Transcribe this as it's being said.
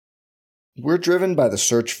We're driven by the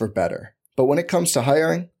search for better. But when it comes to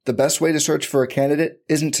hiring, the best way to search for a candidate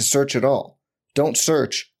isn't to search at all. Don't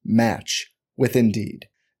search, match with Indeed.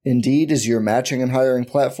 Indeed is your matching and hiring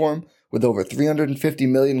platform with over 350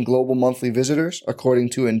 million global monthly visitors,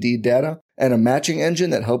 according to Indeed data, and a matching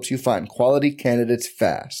engine that helps you find quality candidates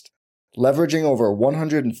fast. Leveraging over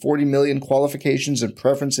 140 million qualifications and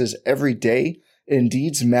preferences every day,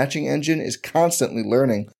 Indeed's matching engine is constantly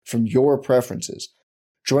learning from your preferences.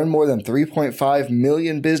 Join more than 3.5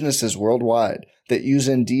 million businesses worldwide that use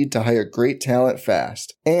Indeed to hire great talent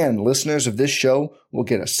fast. And listeners of this show will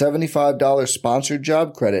get a $75 sponsored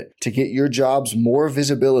job credit to get your jobs more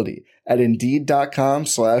visibility at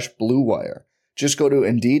Indeed.com/Blue Wire. Just go to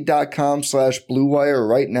Indeed.com/Blue Wire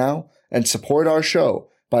right now and support our show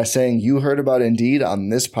by saying you heard about Indeed on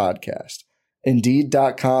this podcast.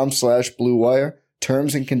 Indeed.com/Blue Wire.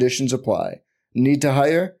 Terms and conditions apply. Need to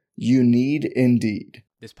hire? You need Indeed.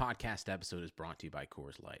 This podcast episode is brought to you by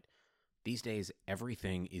Coors Light. These days,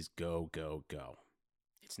 everything is go, go, go.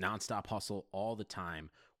 It's nonstop hustle all the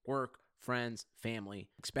time. Work, friends, family,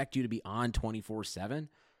 expect you to be on 24/7.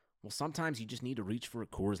 Well, sometimes you just need to reach for a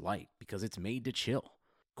Coors Light because it's made to chill.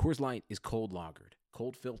 Coors Light is cold lagered,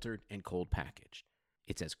 cold filtered, and cold packaged.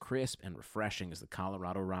 It's as crisp and refreshing as the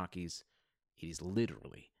Colorado Rockies. It is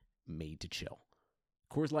literally made to chill.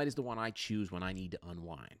 Coors Light is the one I choose when I need to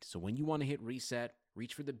unwind. So when you want to hit reset,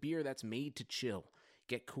 reach for the beer that's made to chill.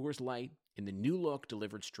 Get Coors Light in the new look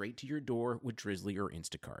delivered straight to your door with Drizzly or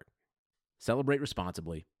Instacart. Celebrate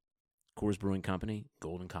responsibly. Coors Brewing Company,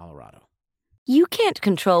 Golden, Colorado. You can't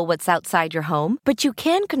control what's outside your home, but you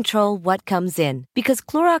can control what comes in. Because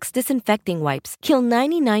Clorox disinfecting wipes kill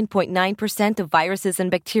 99.9% of viruses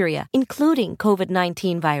and bacteria, including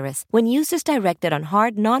COVID-19 virus, when used as directed on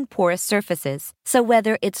hard, non-porous surfaces. So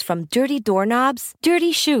whether it's from dirty doorknobs,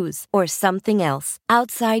 dirty shoes, or something else,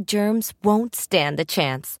 outside germs won't stand a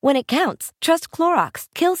chance. When it counts, trust Clorox.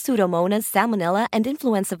 Kill Pseudomonas, Salmonella, and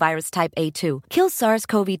influenza virus type A2. Kill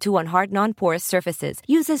SARS-CoV-2 on hard, non-porous surfaces.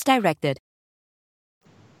 Use as directed.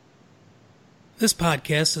 This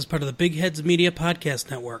podcast is part of the Big Heads Media Podcast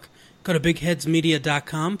Network. Go to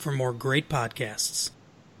bigheadsmedia.com for more great podcasts.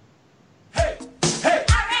 Hey, hey,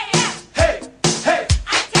 R-A-S. Hey, hey,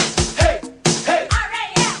 I-T. Hey, hey,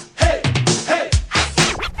 R-A-S. Hey, hey,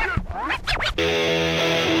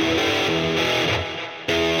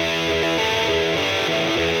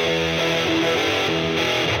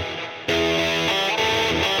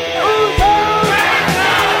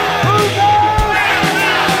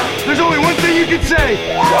 There's only one thing you can say.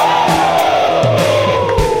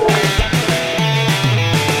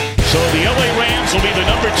 So the LA Rams will be the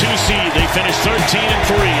number 2 seed. They finished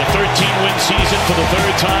 13-3, a 13-win season for the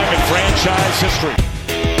third time in franchise history.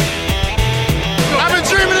 I've been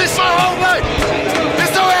dreaming this my whole life.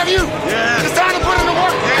 This don't have you. Yeah. It's time to put in the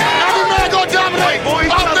work. Yeah. Every man gonna dominate.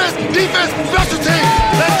 Offense, defense, special teams.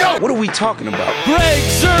 Let's go. What are we talking about? Greg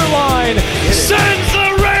Zuerlein sends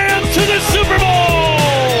the Rams to the Super Bowl.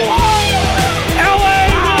 LA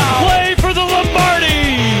will play for the Lombardi.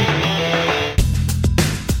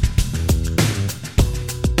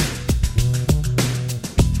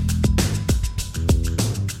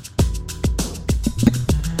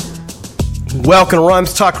 Welcome to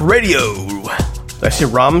Rams Talk Radio. Did I say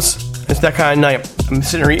Rams? It's that kind of night. I'm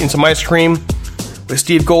sitting here eating some ice cream with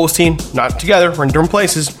Steve Goldstein. Not together, we're in different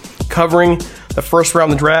places. Covering the first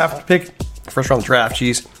round of the draft pick. First round of the draft,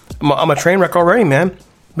 jeez. I'm a train wreck already, man.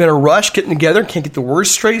 Been a rush getting together. Can't get the words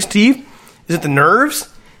straight, Steve. Is it the nerves?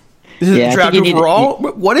 Is it the draft overall?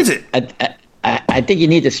 What is it? I think you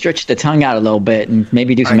need to stretch the tongue out a little bit and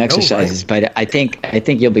maybe do some exercises. Right? But I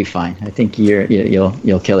think you'll be fine. I think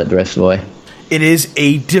you'll kill it the rest of the way. It is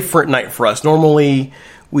a different night for us. Normally,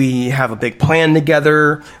 we have a big plan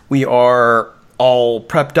together. We are all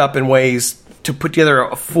prepped up in ways to put together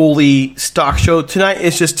a fully stock show. Tonight,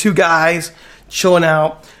 it's just two guys chilling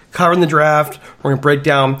out, covering the draft. We're going to break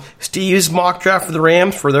down Steve's mock draft for the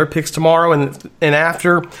Rams for their picks tomorrow. And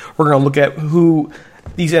after, we're going to look at who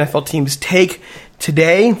these NFL teams take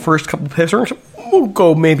today. First couple picks. We'll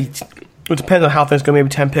go maybe, it depends on how things go, maybe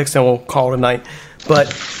 10 picks, then we'll call it a night.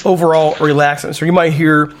 But overall, relaxing. So you might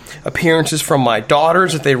hear appearances from my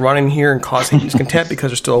daughters if they run in here and cause discontent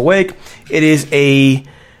because they're still awake. It is a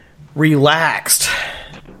relaxed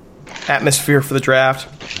atmosphere for the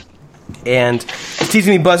draft. And Steve's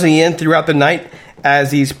going to be buzzing in throughout the night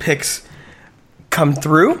as these picks come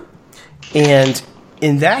through. And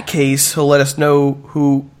in that case, he'll let us know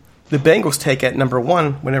who the Bengals take at number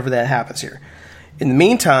 1 whenever that happens here. In the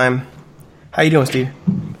meantime, how you doing, Steve?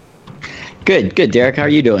 Good, Derek. How are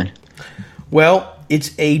you doing? Well,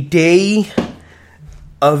 it's a day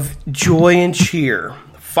of joy and cheer.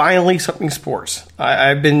 Finally, something sports.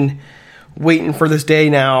 I've been waiting for this day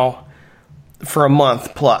now for a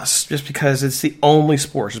month plus, just because it's the only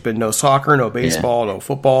sport. There's been no soccer, no baseball, no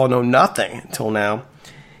football, no nothing until now.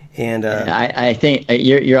 And I think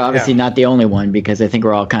you're obviously not the only one, because I think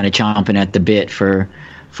we're all kind of chomping at the bit for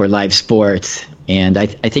live sports. And I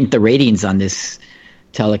think the ratings on this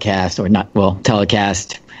telecast,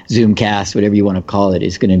 Zoomcast, whatever you want to call it,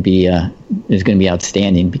 is going to be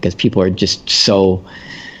outstanding, because people are just so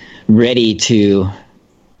ready to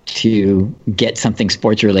get something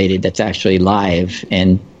sports related that's actually live,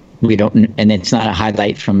 and it's not a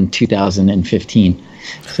highlight from 2015.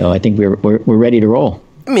 So I think we're ready to roll.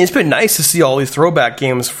 I mean, it's been nice to see all these throwback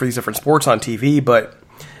games for these different sports on TV, but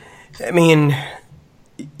I mean,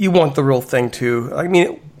 you want the real thing too. I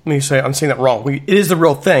mean, let me say, I'm saying that wrong. It is the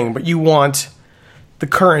real thing, but you want the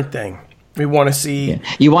current thing. We want to see. Yeah.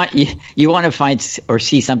 You want to find or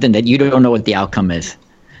see something that you don't know what the outcome is.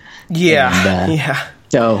 Yeah, and, yeah.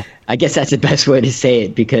 So I guess that's the best way to say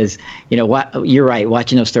it, because you're right.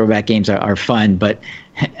 Watching those throwback games are fun, but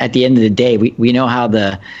at the end of the day, we know how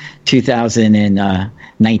the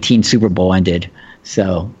 2019 Super Bowl ended.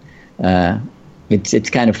 So it's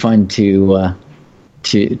kind of fun to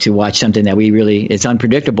watch something that it's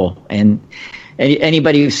unpredictable. And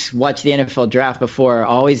anybody who's watched the NFL draft before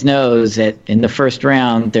always knows that in the first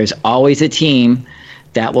round, there's always a team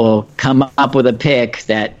that will come up with a pick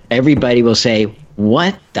that everybody will say,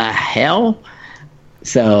 what the hell?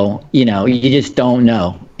 So, you just don't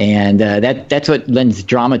know. And that's what lends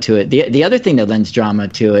drama to it. The other thing that lends drama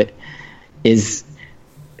to it is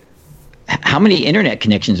how many internet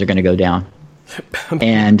connections are going to go down.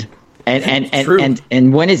 And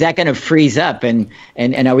when is that going to freeze up? And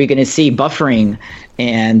are we going to see buffering?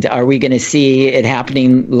 And are we going to see it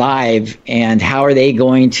happening live? And how are they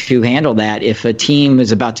going to handle that if a team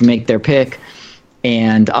is about to make their pick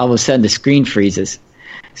and all of a sudden the screen freezes?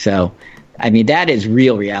 So, I mean, that is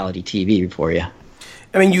real reality TV for you.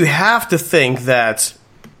 I mean, you have to think that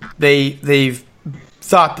they've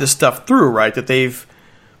thought this stuff through, right? That they've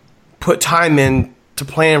put time in to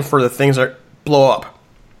plan for the things that blow up,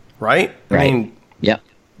 right? Right. I mean, yeah.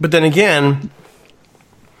 But then again,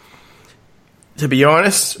 to be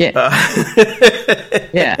honest, yeah.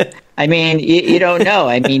 I mean, you don't know.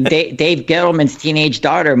 I mean, Dave Gettleman's teenage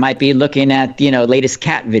daughter might be looking at, latest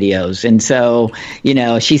cat videos. And so,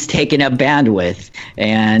 she's taking up bandwidth.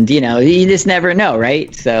 And, you just never know,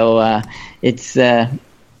 right? So it's going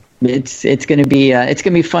to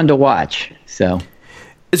be fun to watch. So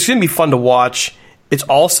it's going to be fun to watch. It's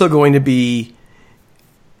also going to be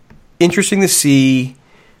interesting to see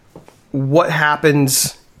what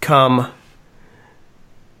happens come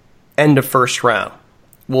end of first round.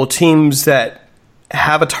 Will teams that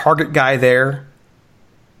have a target guy there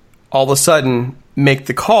all of a sudden make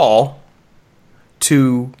the call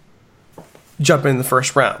to jump in the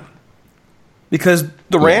first round? Because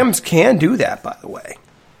the Rams can do that, by the way.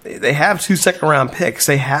 They have 2 second-round picks.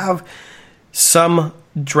 They have some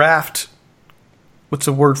draft, what's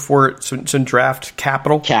the word for it? Some draft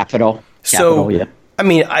capital? Capital, yeah. I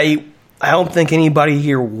mean, I don't think anybody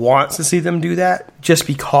here wants to see them do that, just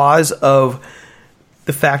because of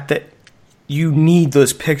the fact that you need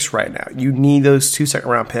those picks right now. You need those 2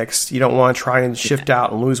 second-round picks. You don't want to try and shift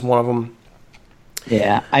out and lose one of them.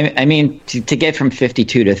 Yeah, I mean, to get from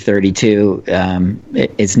 52 to 32,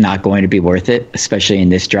 it's not going to be worth it, especially in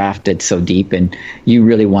this draft that's so deep. And you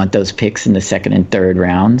really want those picks in the second and third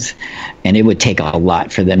rounds. And it would take a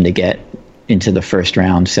lot for them to get into the first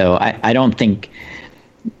round. So I don't think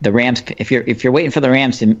the Rams, if you're waiting for the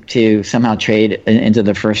Rams to somehow trade into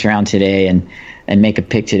the first round today and make a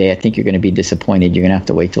pick today, I think you're going to be disappointed. You're going to have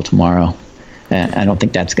to wait till tomorrow. I don't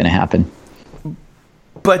think that's going to happen.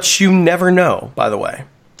 But you never know, by the way.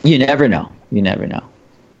 You never know.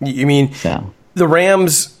 You mean, the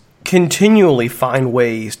Rams continually find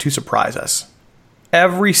ways to surprise us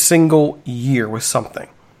every single year with something.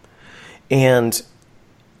 And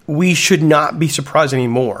we should not be surprised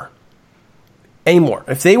anymore.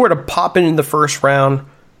 If they were to pop in the first round,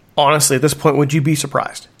 honestly, at this point, would you be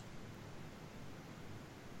surprised?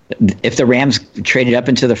 If the Rams traded up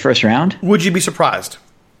into the first round? Would you be surprised?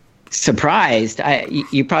 Surprised?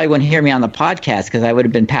 You probably wouldn't hear me on the podcast because I would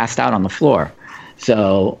have been passed out on the floor.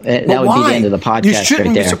 So that would be the end of the podcast. You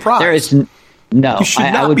shouldn't be surprised. There is no. You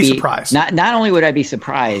should not be surprised. Not only would I be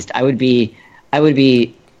surprised, I would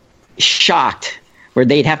be shocked where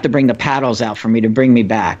they'd have to bring the paddles out for me to bring me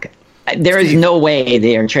back. There is no way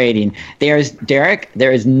they are trading. There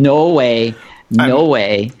is no way No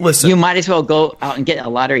way. Listen, you might as well go out and get a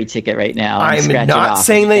lottery ticket right now. I'm not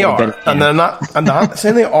saying they are. I'm not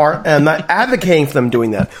saying they are, and I'm not advocating for them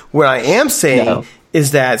doing that. What I am saying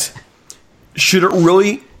is that should it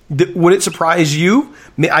really, would it surprise you?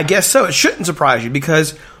 I guess so. It shouldn't surprise you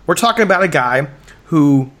because we're talking about a guy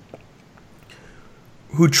who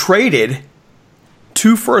traded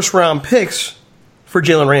 2 first-round picks for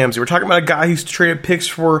Jalen Ramsey. We're talking about a guy who's traded picks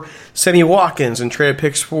for Sammy Watkins and traded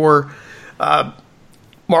picks for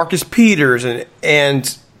Marcus Peters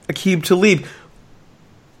and Aqib Talib.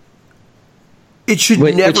 It should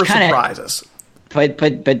never surprise us. But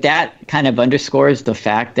that kind of underscores the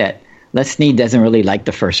fact that Les Snead doesn't really like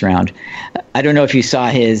the first round. I don't know if you saw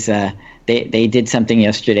his. They did something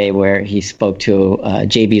yesterday where he spoke to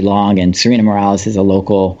J.B. Long, and Serena Morales is the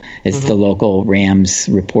local Rams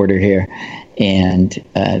reporter here, and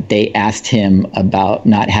they asked him about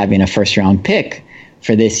not having a first round pick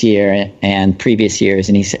for this year and previous years,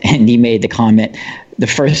 and he made the comment, "The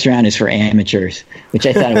first round is for amateurs," which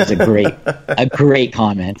I thought was a great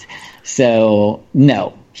comment. So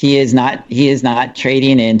no, he is not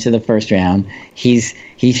trading into the first round. He's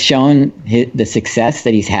shown the success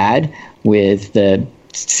that he's had with the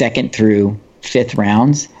 2nd through 5th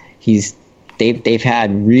rounds. They've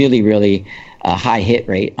had really a high hit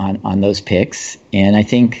rate on those picks, and I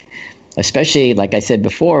think, especially like I said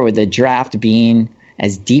before, with the draft being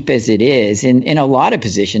as deep as it is in a lot of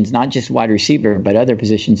positions, not just wide receiver but other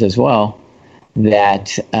positions as well,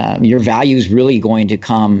 that your value is really going to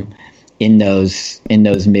come in those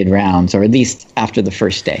mid rounds, or at least after the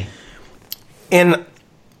first day. And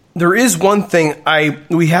there is one thing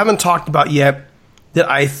we haven't talked about yet that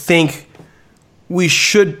I think we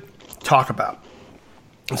should talk about.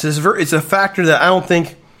 It's a factor that I don't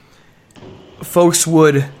think folks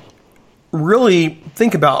would really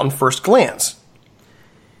think about on first glance.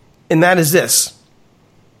 And that is this.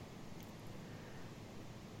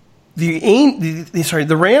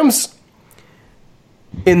 The Rams,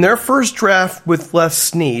 in their first draft with Les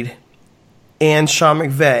Snead and Sean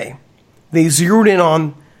McVay, they zeroed in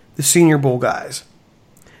on the Senior Bowl guys.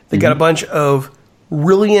 They got a bunch of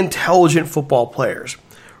really intelligent football players.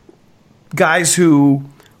 Guys who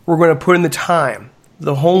were going to put in the time,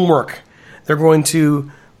 the homework. They're going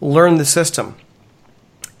to learn the system.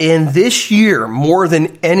 And this year, more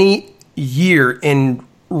than any year in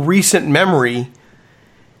recent memory,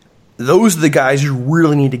 those are the guys you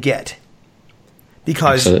really need to get.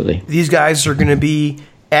 Because these guys are going to be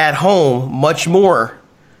at home much more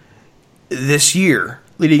this year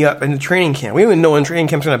leading up into training camp. We don't even know when training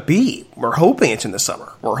camp's going to be. We're hoping it's in the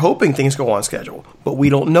summer. We're hoping things go on schedule, but we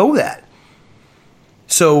don't know that.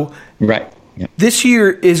 So this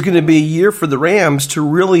year is going to be a year for the Rams to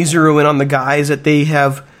really zero in on the guys that they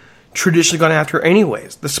have traditionally gone after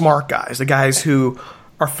anyways, the smart guys, the guys who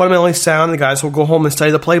are fundamentally sound, the guys who will go home and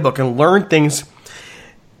study the playbook and learn things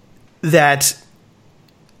that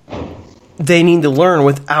they need to learn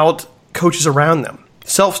without coaches around them,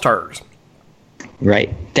 self-starters.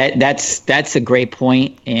 Right. That's a great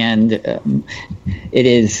point, and it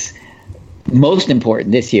is most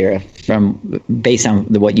important this year, based on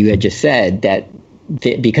what you had just said, that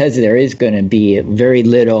because there is going to be very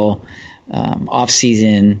little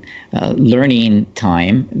off-season learning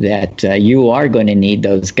time, that you are going to need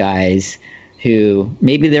those guys who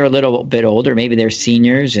maybe they're a little bit older, maybe they're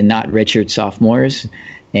seniors and not redshirt sophomores,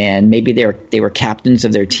 and maybe they were captains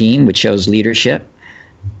of their team, which shows leadership.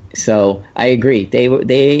 So I agree.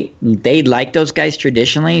 They like those guys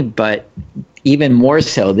traditionally, but even more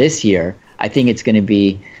so this year, I think it's going to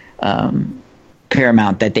be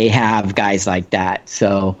paramount that they have guys like that.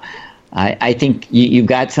 So I think you've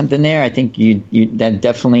got something there. I think you that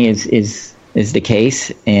definitely is the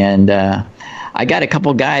case, and I got a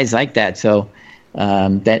couple guys like that. So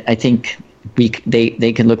that I think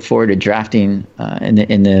they can look forward to drafting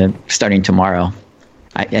in the starting tomorrow.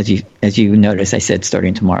 As you notice, I said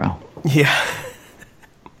starting tomorrow. Yeah,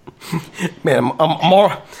 man,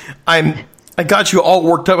 I got you all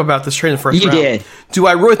worked up about this trade in the first round. You did. Do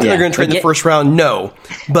I really think they're going to trade in the first round? No.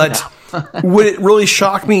 But would it really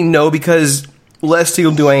shock me? No, because Les Snead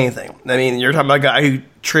will do anything. I mean, you're talking about a guy who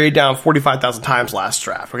traded down 45,000 times last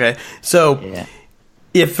draft. Okay, so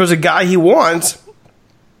if there's a guy he wants,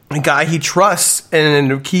 a guy he trusts,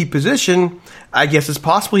 and in a key position, I guess it's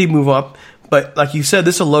possible he'd move up. But like you said,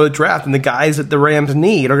 this is a loaded draft, and the guys that the Rams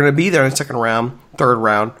need are going to be there in the second round, third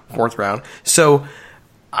round, fourth round. So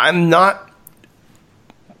I'm not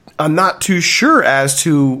too sure as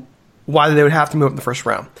to why they would have to move up in the first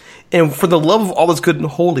round. And for the love of all that's good and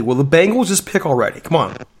holy, will the Bengals just pick already? Come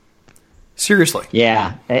on. Seriously.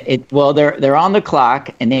 Yeah. Well, they're on the clock,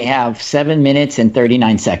 and they have 7 minutes and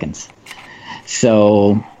 39 seconds.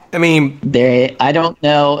 So, I mean, I don't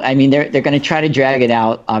know. I mean, they're going to try to drag it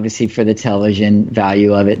out, obviously, for the television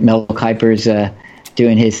value of it. Mel Kiper's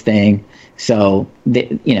doing his thing. So,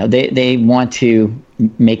 they want to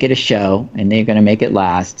make it a show, and they're going to make it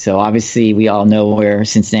last. So, obviously, we all know where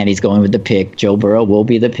Cincinnati's going with the pick. Joe Burrow will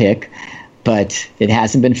be the pick, but it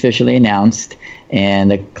hasn't been officially announced. And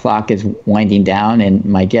the clock is winding down, and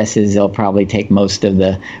my guess is they'll probably take most of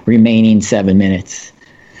the remaining 7 minutes.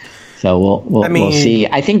 So we'll see.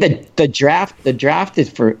 I think the draft is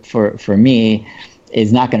for me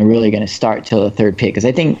is not going to start till the third pick, because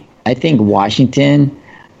I think Washington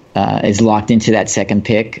is locked into that second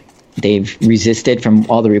pick. They've resisted, from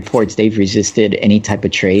all the reports, they've resisted any type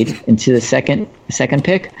of trade into the second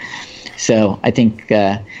pick. So I think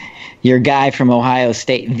your guy from the Ohio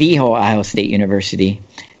State University,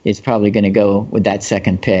 is probably going to go with that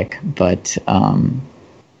second pick. But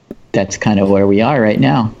that's kind of where we are right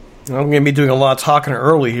now. I'm going to be doing a lot of talking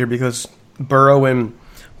early here, because Burrow's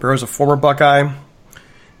a former Buckeye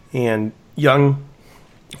and young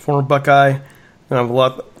former Buckeye. I have a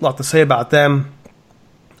lot to say about them.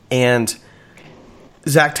 And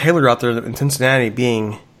Zach Taylor out there in Cincinnati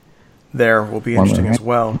being there will be interesting as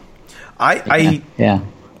well. I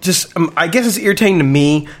guess it's irritating to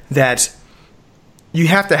me that you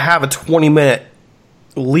have to have a 20-minute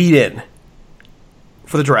lead-in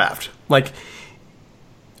for the draft. Like,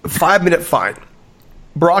 5-minute fine.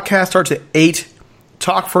 Broadcast starts at 8.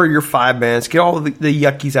 Talk for your 5 minutes. Get all the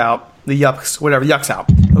yucks out.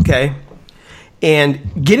 Okay?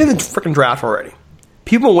 And get in the freaking draft already.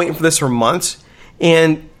 People have been waiting for this for months,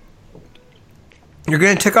 and you're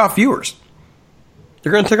going to tick off viewers.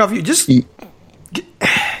 Come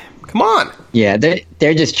on. Yeah,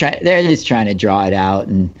 they're just trying to draw it out,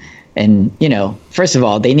 and first of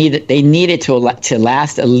all, they need it to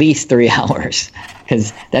last at least 3 hours,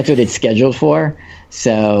 because that's what it's scheduled for.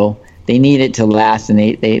 So they need it to last, and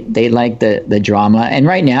they like the drama. And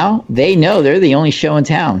right now, they know they're the only show in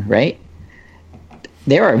town, right?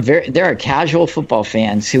 There are casual football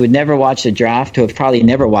fans who would never watch the draft, who have probably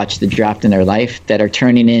never watched the draft in their life, that are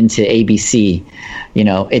turning into ABC.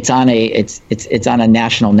 It's on a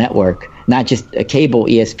national network, not just a cable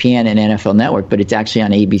ESPN and NFL network, but it's actually on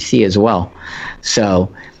ABC as well.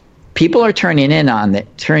 So people are tuning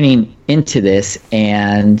into this,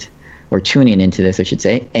 or tuning into this, I should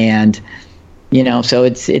say. And, so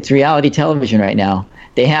it's reality television right now.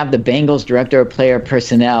 They have the Bengals director of player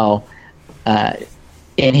personnel,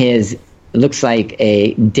 in his, looks like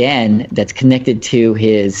a den that's connected to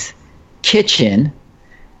his kitchen,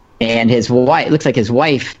 and his wife, looks like his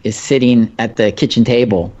wife is sitting at the kitchen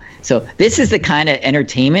table. So this is the kind of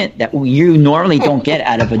entertainment that you normally don't get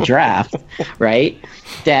out of a draft, right?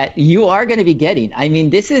 That you are going to be getting. I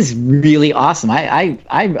mean, this is really awesome. I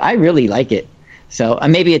really like it. So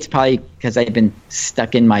maybe it's probably because I've been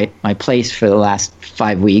stuck in my place for the last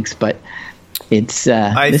 5 weeks, but this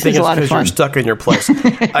is a lot of fun. You're stuck in your place.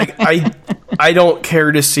 I don't care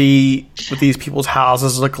to see what these people's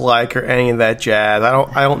houses look like or any of that jazz.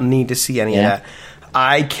 I don't need to see any of that.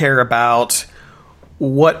 I care about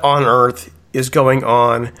what on earth is going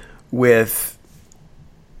on with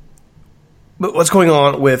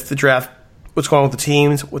the draft, what's going on with the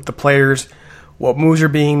teams, with the players, what moves are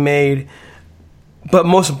being made. But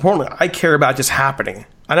most importantly, I care about just happening.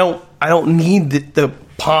 I don't need the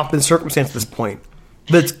pomp and circumstance at this point.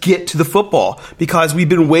 Let's get to the football, because we've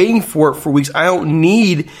been waiting for it for weeks. I don't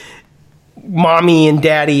need mommy and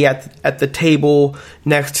daddy at the table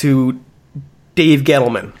next to Dave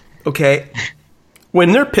Gettleman. Okay,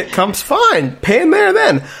 when their pick comes, fine, pay them there.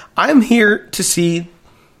 Then I'm here to see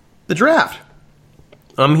the draft.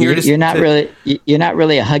 I'm here to. You're not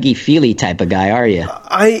really a huggy feely type of guy, are you?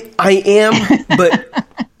 I am, but.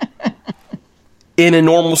 In a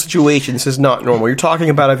normal situation, this is not normal. You're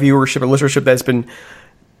talking about a viewership and listenership that's been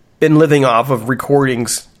living off of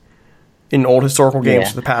recordings in old historical games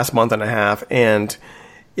for the past month and a half, and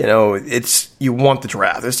you want the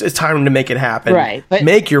draft. It's time to make it happen. Right,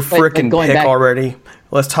 make your frickin' pick already.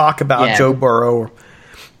 Let's talk about Joe Burrow.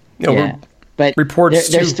 But reports.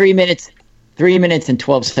 There's 3 minutes. 3 minutes and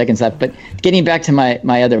 12 seconds left. But getting back to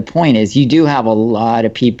my other point is, you do have a lot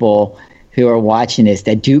of people who are watching this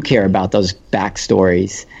that do care about those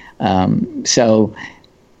backstories. So,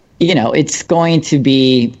 it's going to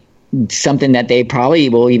be something that they probably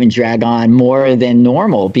will even drag on more than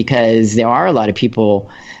normal, because there are a lot of people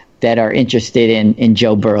that are interested in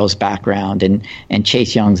Joe Burrow's background and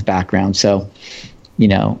Chase Young's background. So,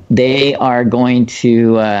 they are going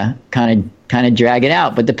to kind of kind of drag it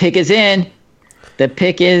out. But the pick is in. The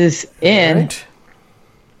pick is in. Right.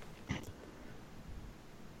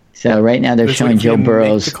 So right now they're showing Joe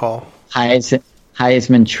Burrow's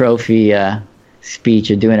Heisman Trophy speech,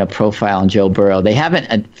 or doing a profile on Joe Burrow. They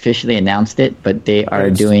haven't officially announced it, but they are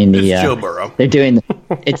doing the Joe Burrow. They're doing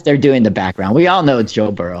the background. We all know it's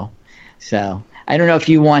Joe Burrow. So I don't know if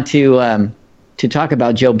you want to talk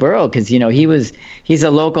about Joe Burrow, because he's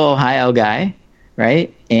a local Ohio guy,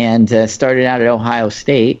 right? And started out at Ohio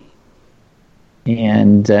State,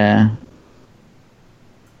 and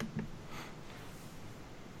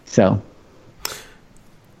so.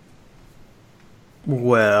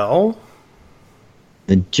 Well,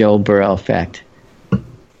 the Joe Burrow effect.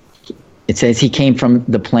 It says he came from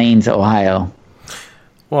the Plains, Ohio.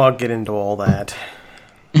 Well, I'll get into all that.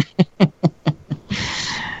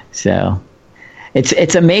 So,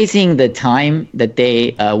 it's amazing the time that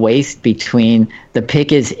they waste between the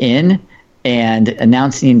pick is in and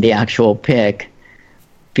announcing the actual pick,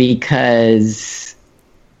 because,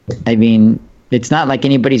 I mean, it's not like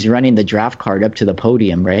anybody's running the draft card up to the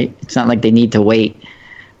podium, right? It's not like they need to wait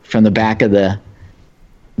from the back of the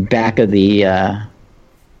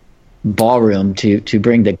ballroom to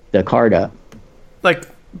bring the card up. Like,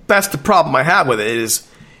 that's the problem I have with it, is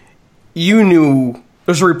you knew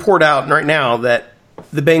there's a report out right now that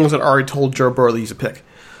the Bengals had already told Joe Burrow to use a pick.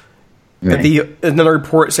 Right. Another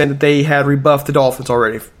report saying that they had rebuffed the Dolphins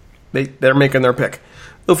already. They're making their pick.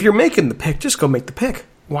 So if you're making the pick, just go make the pick.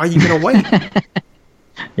 Why are you going to wait?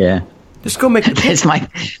 Yeah. Just go make the pick.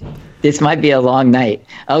 This might be a long night.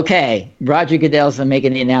 Okay, Roger Goodell's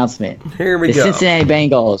making the announcement. Here we go. The Cincinnati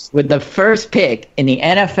Bengals, with the first pick in the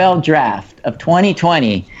NFL draft of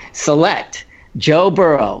 2020, select Joe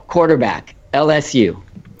Burrow, quarterback, LSU.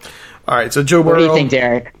 All right, so Joe Burrow. What do you think,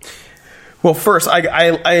 Derek? Well, first,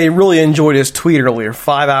 I really enjoyed his tweet earlier.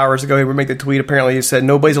 5 hours ago, he would make the tweet. Apparently, he said,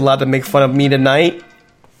 "Nobody's allowed to make fun of me tonight.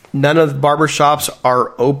 None of the barbershops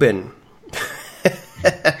are open."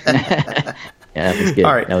 Yeah, that was good.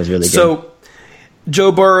 All right. That was really good. So,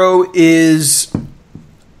 Joe Burrow is,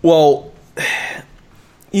 well,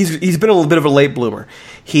 he's been a little bit of a late bloomer.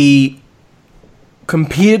 He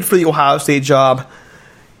competed for the Ohio State job.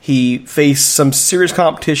 He faced some serious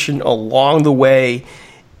competition along the way,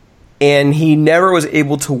 and he never was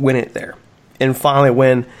able to win it there. And finally,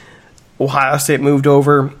 when Ohio State moved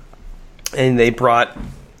over and they brought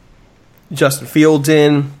Justin Fields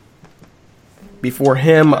in before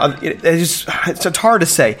him, it's hard to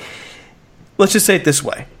say. Let's just say it this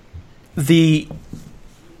way. The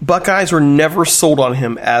Buckeyes were never sold on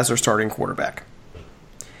him as their starting quarterback.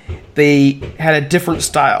 They had a different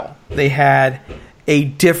style. They had a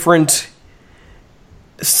different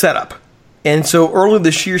setup. And so early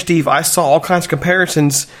this year, Steve, I saw all kinds of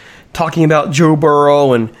comparisons talking about Joe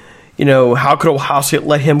Burrow and, how could Ohio State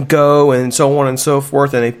let him go and so on and so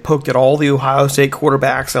forth. And they poked at all the Ohio State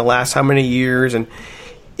quarterbacks in the last how many years and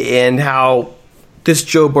how this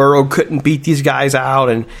Joe Burrow couldn't beat these guys out.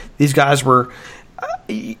 And these guys were...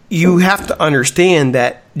 You have to understand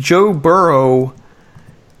that Joe Burrow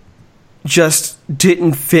just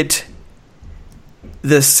didn't fit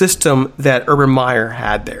the system that Urban Meyer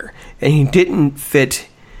had there. And he didn't fit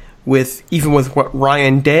with what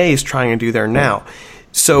Ryan Day is trying to do there now.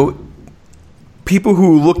 So people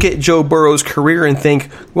who look at Joe Burrow's career and think,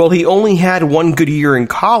 well, he only had one good year in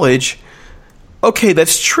college. Okay,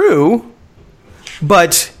 that's true.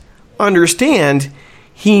 But understand,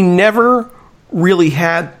 he never really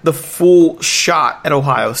had the full shot at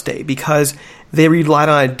Ohio State because they relied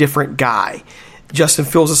on a different guy. Justin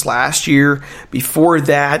Fields this last year. Before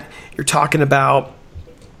that, you're talking about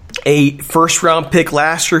a first-round pick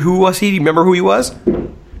last year. Who was he? Do you remember who he was?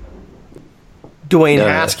 Dwayne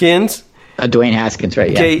Haskins. Dwayne Haskins,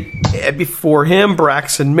 right, yeah. Before him,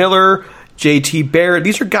 Braxton Miller, J.T. Barrett.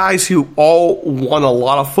 These are guys who all won a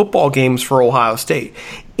lot of football games for Ohio State.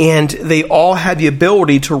 And they all had the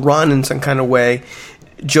ability to run in some kind of way.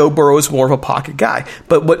 Joe Burrow is more of a pocket guy.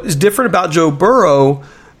 But what is different about Joe Burrow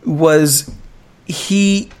was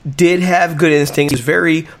he did have good instincts. He's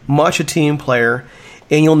very much a team player.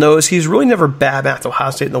 And you'll notice he's really never bad-mouthed Ohio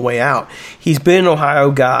State on the way out. He's been an Ohio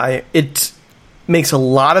guy. It makes a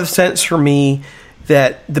lot of sense for me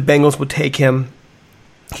that the Bengals would take him.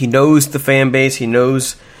 He knows the fan base. He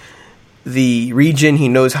knows the region. He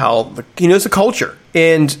knows the culture.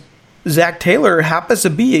 And Zach Taylor happens to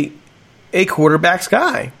be a quarterback's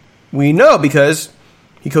guy. We know because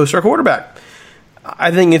he coached our quarterback.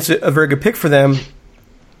 I think it's a very good pick for them.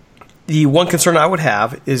 The one concern I would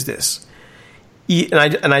have is this,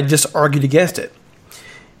 and I just argued against it,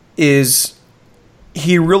 is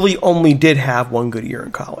he really only did have one good year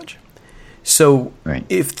in college. So Right.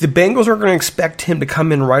 if the Bengals are going to expect him to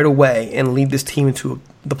come in right away and lead this team into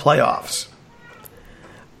the playoffs,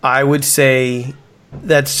 I would say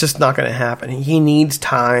that's just not going to happen. He needs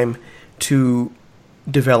time to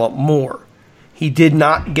develop more. He did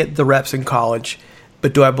not get the reps in college,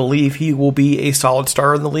 but do I believe he will be a solid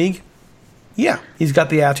starter in the league? Yeah, he's got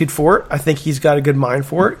the attitude for it. I think he's got a good mind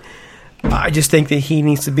for it. I just think that he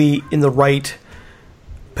needs to be in the right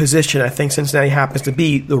position. I think Cincinnati happens to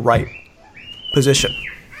be the right position.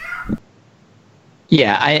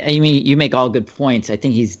 Yeah, I mean, you make all good points. I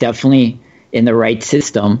think he's definitely in the right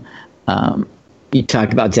system. You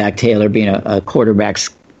talked about Zach Taylor being a quarterback's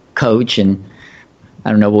coach, and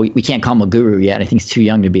I don't know, we can't call him a guru yet. I think he's too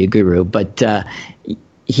young to be a guru. But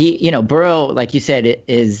Burrow, like you said,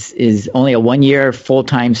 is only a 1-year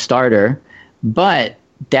full-time starter. But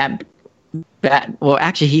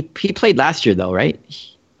actually, he played last year, though, right?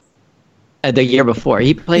 The year before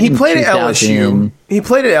he played at LSU. He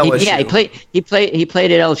played at LSU. He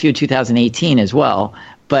played at LSU in 2018 as well,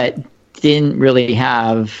 but didn't really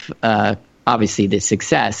have obviously the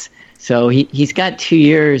success. So he's got 2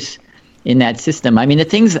 years in that system. I mean, the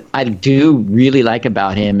things I do really like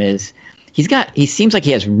about him is he seems like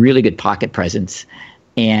he has really good pocket presence.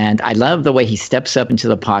 And I love the way he steps up into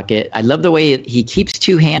the pocket. I love the way he keeps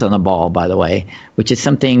 2 hands on the ball, by the way, which is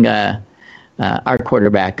something our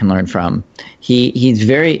quarterback can learn from. He's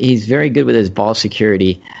very good with his ball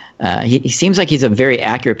security. He seems like he's a very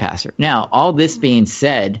accurate passer. Now, all this being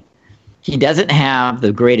said, he doesn't have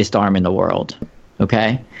the greatest arm in the world.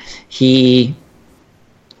 Okay, he's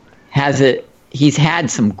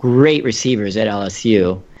had some great receivers at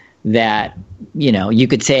LSU that you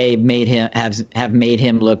could say have made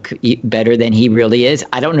him look better than he really is.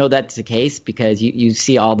 I don't know that's the case because you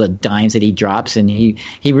see all the dimes that he drops, and he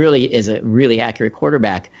really is a really accurate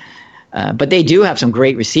quarterback. But they do have some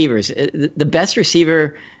great receivers. The best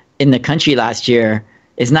receiver in the country last year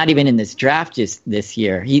is not even in this draft just this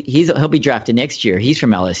year. He'll be drafted next year. He's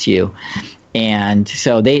from LSU, and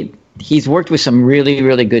so he's worked with some really,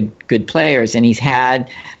 really good players, and he's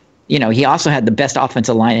had. He also had the best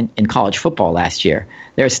offensive line in college football last year.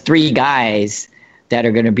 There's 3 guys that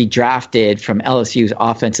are going to be drafted from LSU's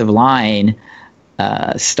offensive line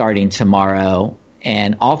starting tomorrow,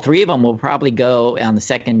 and all 3 of them will probably go on the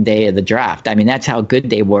second day of the draft. I mean, that's how good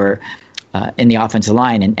they were in the offensive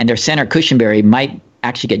line, and their center Cushenberry might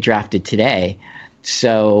actually get drafted today.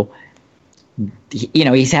 So,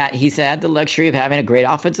 he's had the luxury of having a great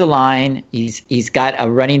offensive line. He's got a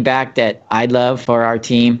running back that I love for our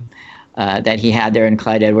team. That he had there in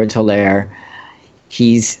Clyde Edwards-Helaire.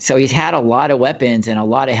 He's had a lot of weapons and a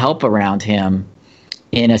lot of help around him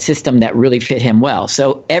in a system that really fit him well.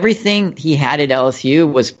 So everything he had at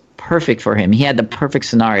LSU was perfect for him. He had the perfect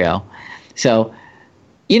scenario. So,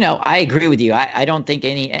 I agree with you. I don't think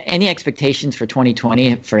any expectations for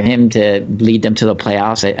 2020 for him to lead them to the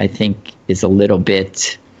playoffs, I think is a little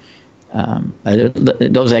bit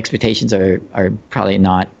those expectations are probably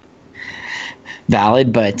not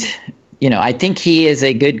valid, but I think he is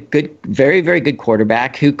a good, very, very good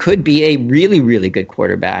quarterback who could be a really, really good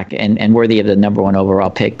quarterback and worthy of the number 1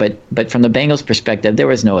 overall pick. But from the Bengals' perspective, there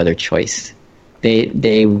was no other choice. They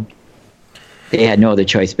had no other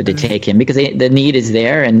choice but to take him because the need is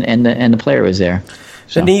there and the player was there.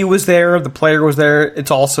 So. The need was there. The player was there.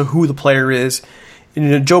 It's also who the player is.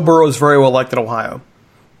 Joe Burrow is very well liked in Ohio.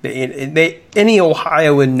 Any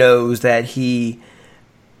Ohioan knows that he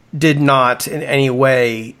did not in any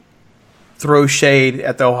way throw shade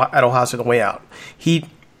at Ohio State on the way out. He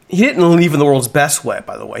didn't leave in the world's best way,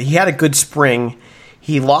 by the way. He had a good spring.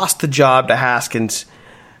 He lost the job to Haskins,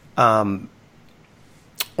 or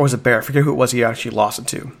was it Barrett? I forget who it was he actually lost it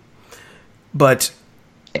to. But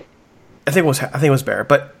I think it was Barrett.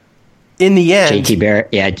 But in the end, JT Barrett.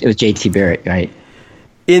 Yeah, it was JT Barrett, right?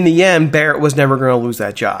 In the end, Barrett was never going to lose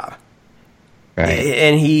that job. Right.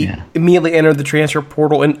 And he immediately entered the transfer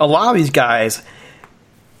portal. And a lot of these guys,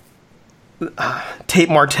 Tate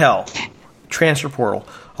Martell, transfer portal.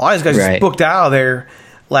 A lot of these guys just booked out of there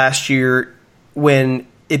last year when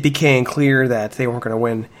it became clear that they weren't going to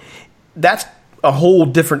win. That's a whole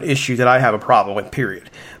different issue that I have a problem with, period.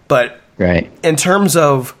 But in terms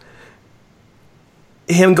of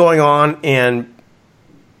him going on and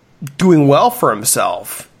doing well for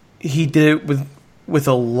himself, he did it with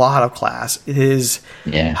a lot of class. His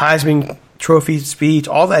Heisman Trophy speech,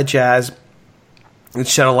 all that jazz, it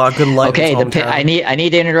shed a lot of good light. Okay, I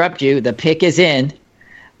need to interrupt you. The pick is in.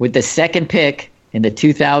 With the second pick in the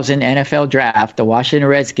 2000 NFL Draft, the Washington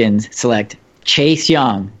Redskins select Chase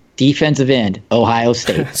Young, defensive end, Ohio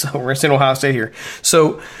State. So we're saying Ohio State here.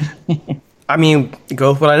 So I mean,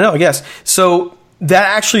 go with what I know, I guess. So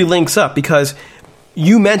that actually links up because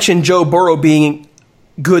you mentioned Joe Burrow being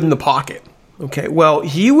good in the pocket. Okay, well,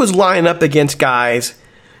 he was lining up against guys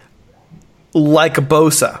like a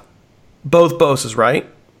Bosa. Both Bosas, right?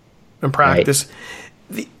 In practice. Right.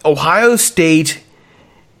 The Ohio State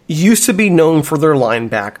used to be known for their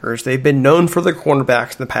linebackers. They've been known for their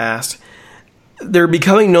cornerbacks in the past. They're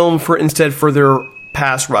becoming known instead for their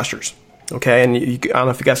pass rushers. Okay, and I don't know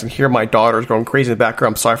if you guys can hear my daughter's going crazy in the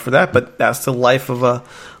background. I'm sorry for that, but that's the life of a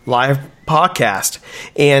live podcast.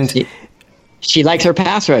 And she likes her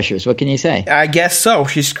pass rushers. What can you say? I guess so.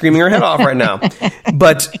 She's screaming her head off right now.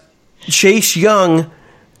 But Chase Young,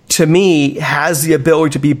 to me, has the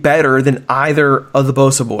ability to be better than either of the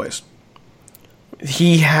Bosa boys.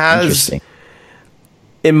 He has,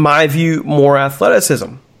 in my view, more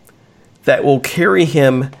athleticism that will carry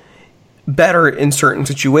him better in certain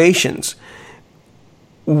situations.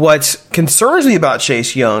 What concerns me about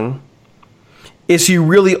Chase Young is he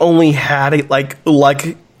really only had, like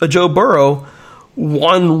a Joe Burrow,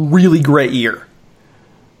 one really great year.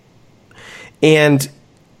 And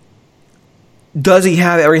does he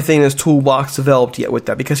have everything in his toolbox developed yet with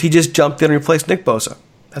that? Because he just jumped in and replaced Nick Bosa.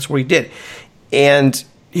 That's what he did. And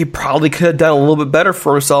he probably could have done a little bit better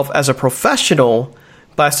for himself as a professional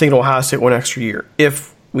by staying at Ohio State one extra year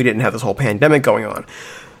if we didn't have this whole pandemic going on.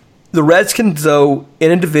 The Redskins, though,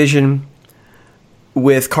 in a division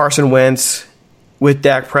with Carson Wentz, with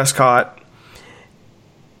Dak Prescott,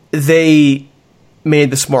 they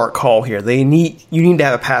made the smart call here. You need to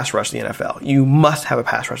have a pass rush in the NFL. You must have a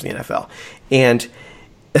pass rush in the NFL. And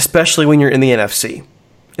especially when you're in the NFC.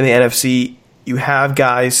 In the NFC, you have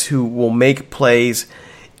guys who will make plays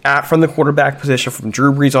from the quarterback position, from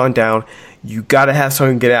Drew Brees on down. You got to have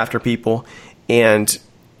someone get after people, and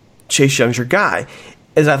Chase Young's your guy.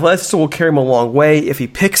 His athleticism will carry him a long way. If he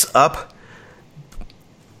picks up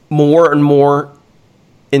more and more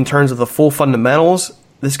in terms of the full fundamentals,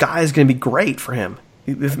 this guy is going to be great for him.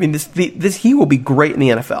 I mean, he will be great in the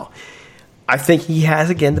NFL. I think he has,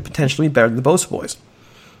 again, the potential to be better than the Bosa boys.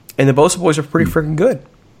 And the Bosa boys are pretty freaking good.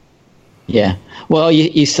 Yeah. Well,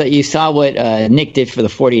 you saw what Nick did for the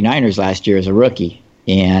 49ers last year as a rookie.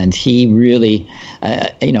 And he really,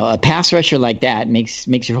 a pass rusher like that makes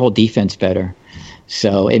your whole defense better.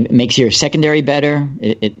 So it makes your secondary better.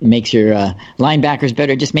 It makes your linebackers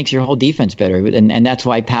better. It just makes your whole defense better. And that's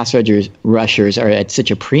why pass rushers are at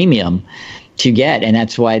such a premium to get. And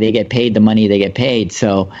that's why they get paid the money they get paid.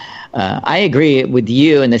 So I agree with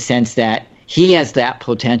you in the sense that he has that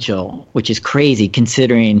potential, which is crazy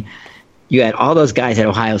considering you had all those guys at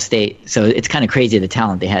Ohio State. So it's kind of crazy the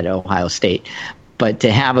talent they had at Ohio State. But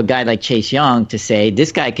to have a guy like Chase Young to say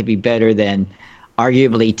this guy could be better than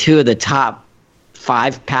arguably two of the top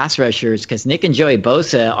 5 pass rushers, because Nick and Joey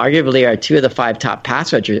Bosa arguably are 2 of the 5 top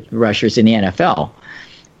pass rushers in the NFL.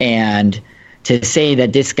 And to say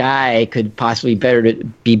that this guy could possibly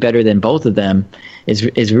be better than both of them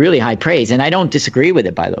is really high praise. And I don't disagree with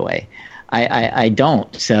it, by the way. I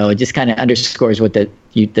don't. So it just kind of underscores what the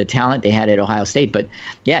talent they had at Ohio State. But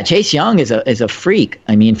yeah, Chase Young is a freak.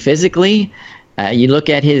 I mean, physically, you look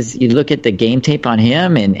at the game tape on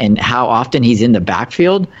him and how often he's in the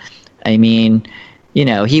backfield. I mean,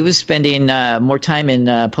 he was spending more time in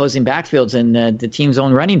opposing backfields than the team's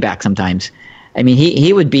own running back sometimes. I mean,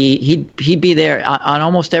 he'd be there on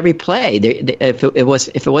almost every play. If it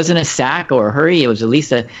wasn't a sack or a hurry, it was at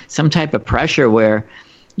least some type of pressure where,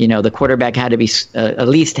 the quarterback had to be at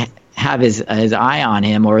least have his eye on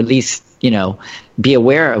him, or at least be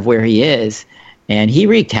aware of where he is. And he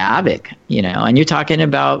wreaked havoc. And you're talking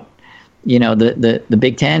about the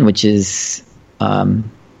Big Ten, which is a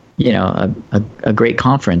great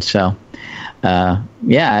conference. So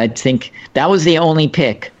I think that was the only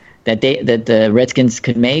pick that the Redskins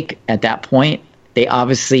could make at that point. They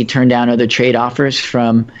obviously turned down other trade offers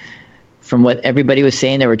from what everybody was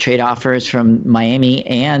saying. There were trade offers from Miami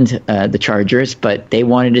and the Chargers, but they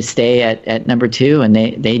wanted to stay at number 2, and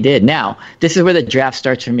they did. Now, this is where the draft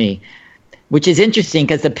starts for me, which is interesting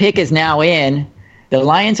because the pick is now in. The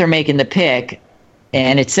Lions are making the pick,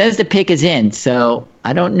 and it says the pick is in. So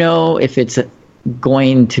I don't know if it's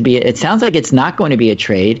going to be – it sounds like it's not going to be a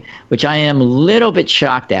trade, which I am a little bit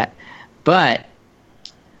shocked at. But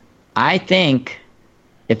I think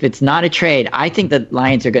if it's not a trade, I think the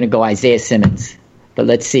Lions are going to go Isaiah Simmons. But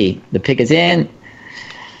let's see. The pick is in.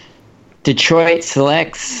 Detroit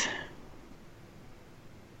selects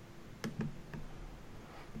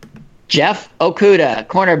Jeff Okudah,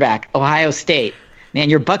 cornerback, Ohio State. Man,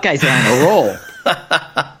 your Buckeyes are on a roll.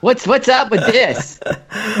 What's up with this?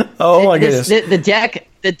 Oh my goodness!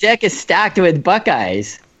 The deck is stacked with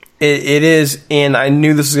Buckeyes. It is, and I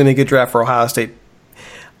knew this was going to be a good draft for Ohio State.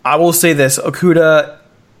 I will say this, Okudah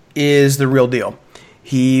is the real deal.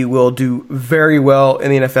 He will do very well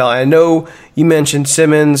in the NFL. I know you mentioned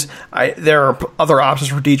Simmons. There are other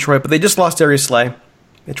options for Detroit, but they just lost Darius Slay.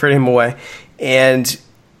 They traded him away. And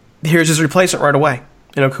here's his replacement right away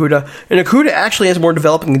in Okudah. And Okudah actually has more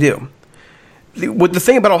developing to do. The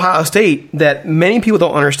thing about Ohio State that many people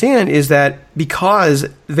don't understand is that because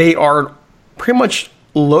they are pretty much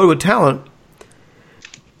loaded with talent,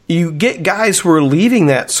 you get guys who are leaving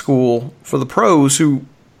that school for the pros who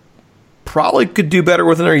probably could do better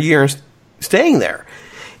within a year staying there.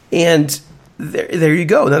 And there you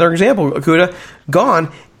go. Another example. Okudah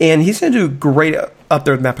gone, and he's going to do great up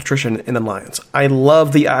there with Matt Patricia in the Lions. I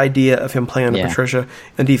love the idea of him playing under Patricia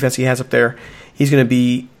and the defense he has up there. He's going to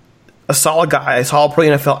be a solid guy, a solid pro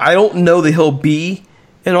NFL. I don't know that he'll be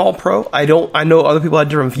an all-pro. I know other people have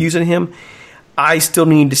different views on him. I still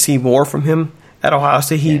need to see more from him at Ohio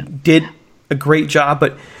State. He did a great job,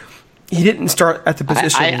 but he didn't start at the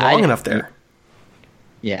position long enough there.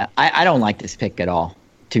 Yeah, I don't like this pick at all,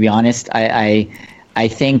 to be honest. I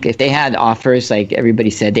think if they had offers, like everybody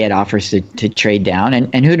said, they had offers to trade down,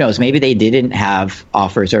 and who knows, maybe they didn't have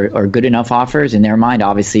offers or good enough offers in their mind.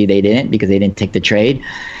 Obviously, they didn't because they didn't take the trade.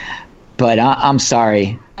 But I'm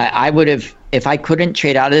sorry. I would have, if I couldn't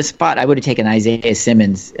trade out of this spot, I would have taken Isaiah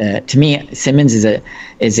Simmons. To me, Simmons is a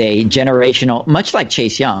generational, much like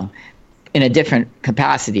Chase Young, in a different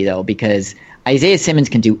capacity, though, because Isaiah Simmons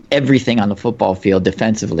can do everything on the football field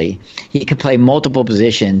defensively. He can play multiple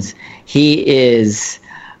positions. He is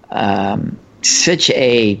such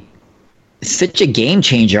a game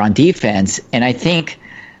changer on defense, and I think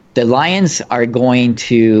the Lions are going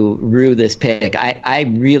to rue this pick. I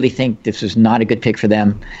really think this was not a good pick for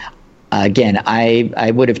them. Again,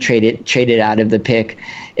 I would have traded out of the pick.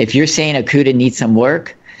 If you're saying Okudah needs some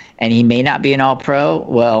work and he may not be an all-pro,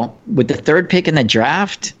 well, with the third pick in the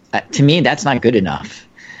draft, to me, that's not good enough.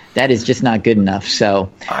 That is just not good enough.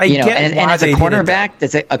 So, and as a cornerback,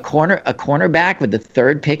 that's a cornerback with the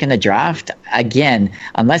third pick in the draft. Again,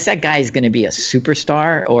 unless that guy is going to be a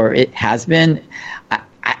superstar, or it has been,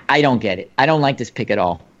 I don't get it. I don't like this pick at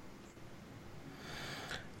all.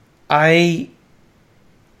 I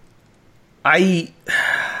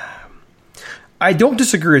don't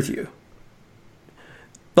disagree with you.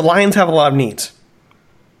 The Lions have a lot of needs.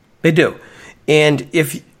 They do. And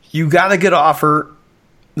if you got a good offer,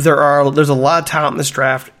 there's a lot of talent in this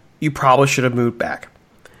draft. You probably should have moved back.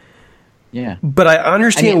 Yeah. But I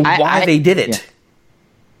understand why they did it. Yeah.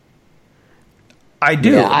 I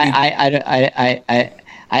do. Yeah,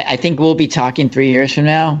 I think we'll be talking 3 years from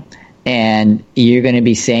now, and you're going to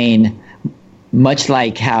be saying, much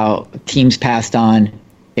like how teams passed on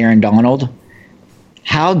Aaron Donald,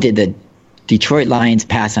 how did the Detroit Lions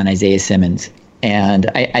pass on Isaiah Simmons? And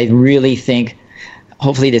I really think,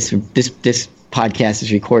 hopefully this podcast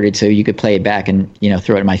is recorded so you could play it back and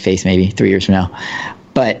throw it in my face maybe 3 years from now.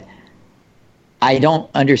 But I don't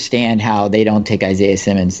understand how they don't take Isaiah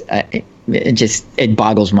Simmons. It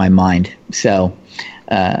boggles my mind. So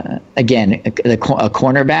again, a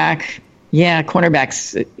cornerback. Yeah,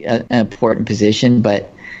 cornerback's an important position,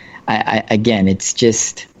 but again, it's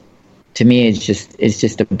just, to me, it's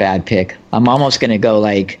just a bad pick. I'm almost going to go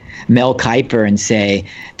like Mel Kiper and say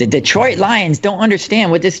the Detroit Lions don't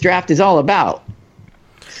understand what this draft is all about.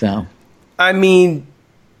 So, I mean,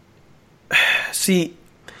 see,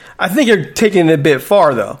 I think you're taking it a bit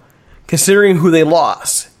far, though, considering who they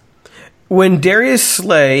lost. When Darius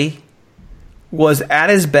Slay was at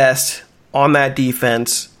his best on that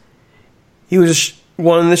defense, he was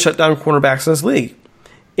one of the shutdown cornerbacks in this league.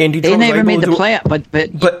 And Detroit they never made the playoff, but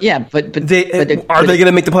are they going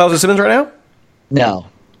to make the playoffs with Simmons right now? No.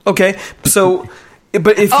 Okay, so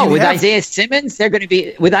but if Isaiah Simmons, they're going to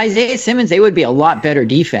be with Isaiah Simmons. They would be a lot better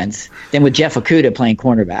defense than with Jeff Okudah playing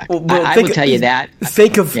cornerback. Well, I will tell you that.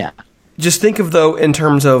 Just think of though in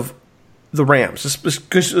terms of the Rams.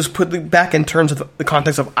 Just put it back in terms of the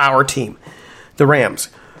context of our team, the Rams.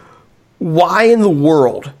 Why in the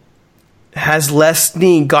world has Les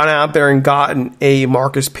Snead gone out there and gotten a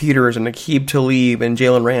Marcus Peters and Aqib Talib and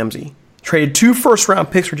Jalen Ramsey? Traded 2 first-round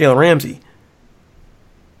picks for Jalen Ramsey.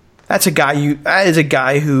 That is a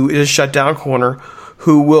guy who is a shutdown corner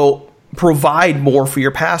who will provide more for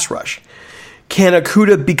your pass rush. Can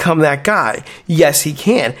Okudah become that guy? Yes, he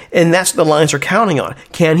can. And that's what the Lions are counting on.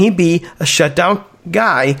 Can he be a shutdown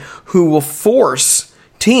guy who will force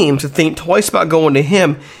teams to think twice about going to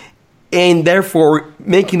him and therefore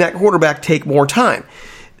making that quarterback take more time?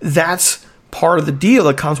 That's part of the deal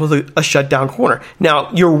that comes with a shutdown corner. Now,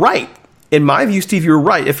 you're right. In my view, Steve, you're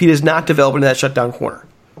right if he does not develop into that shutdown corner.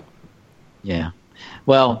 Yeah.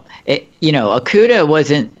 Well,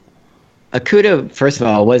 Okudah, first of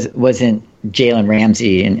all, wasn't Jalen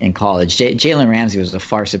Ramsey in college. Jalen Ramsey was a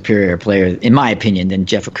far superior player, in my opinion, than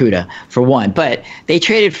Jeff Okudah, for one. But they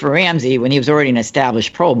traded for Ramsey when he was already an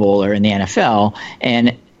established Pro Bowler in the NFL.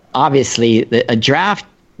 And obviously, the draft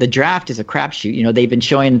is a crapshoot. They've been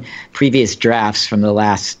showing previous drafts from the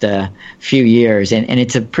last few years, and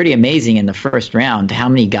it's a pretty amazing in the first round how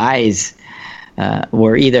many guys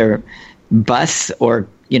were either busts or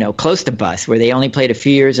close to bust, where they only played a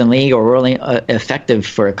few years in the league or were only effective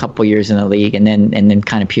for a couple years in the league and then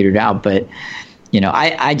kind of petered out. But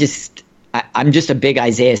I'm just a big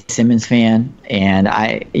Isaiah Simmons fan, and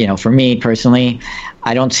for me personally,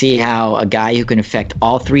 I don't see how a guy who can affect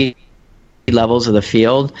all three levels of the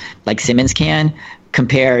field like Simmons can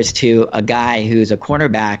compares to a guy who's a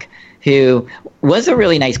cornerback who was a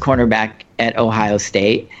really nice cornerback at Ohio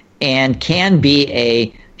State and can be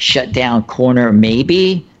a shutdown corner,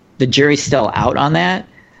 maybe. The jury's still out on that.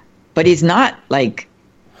 But he's not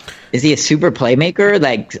is he a super playmaker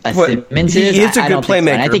like Simmons is? He is a good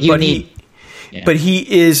playmaker. I think but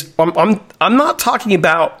he is. I'm not talking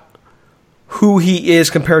about who he is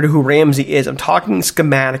compared to who Ramsey is. I'm talking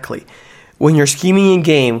schematically. When you're scheming in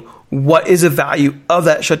game, what is the value of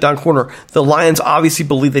that shutdown corner? The Lions obviously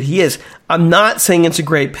believe that he is. I'm not saying it's a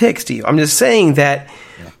great pick, Steve. I'm just saying that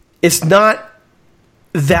it's not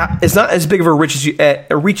as big of a reach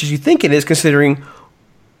as you think it is, considering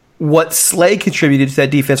what Slay contributed to that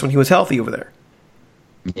defense when he was healthy over there.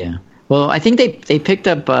 Yeah. Well, I think they picked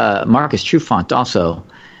up Marcus Trufant also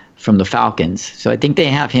from the Falcons. So I think they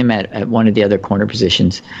have him at one of the other corner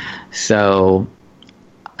positions. So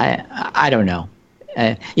I don't know.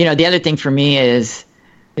 The other thing for me is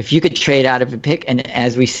if you could trade out of a pick, and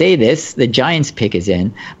as we say this, the Giants pick is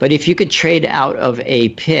in, but if you could trade out of a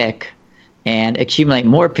pick and accumulate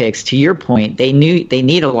more picks, to your point, they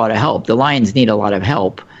need a lot of help. The Lions need a lot of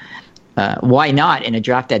help. Why not, in a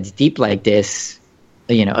draft that's deep like this,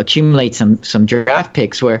 accumulate some draft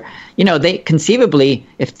picks where, they conceivably,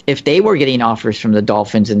 if they were getting offers from the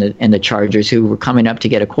Dolphins and the Chargers who were coming up to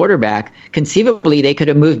get a quarterback, conceivably they could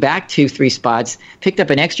have moved back 2-3 spots, picked up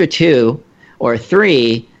an extra 2 or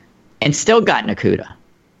 3, and still gotten Okudah,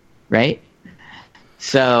 right?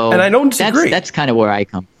 So, and I don't disagree. That's kind of where I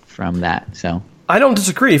come from that. So I don't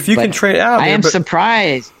disagree. If you can trade out, I am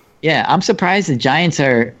surprised. Yeah, I'm surprised the Giants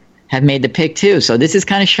have made the pick too. So this is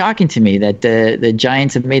kind of shocking to me that the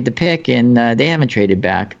Giants have made the pick and they haven't traded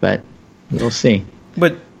back, but we'll see.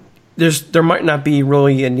 But there might not be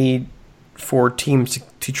really a need for teams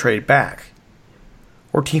to trade back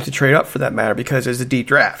or teams to trade up for that matter, because it's a deep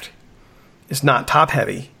draft. It's not top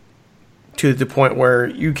heavy to the point where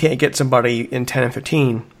you can't get somebody in 10 and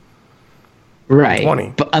 15. Right.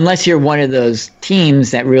 20. But unless you're one of those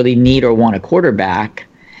teams that really need or want a quarterback,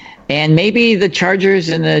 and maybe the Chargers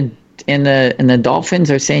and the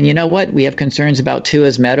Dolphins are saying, you know what, we have concerns about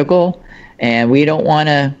Tua's medical, and we don't want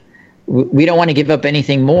to give up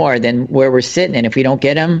anything more than where we're sitting. And if we don't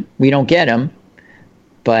get him, we don't get him.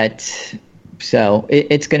 But so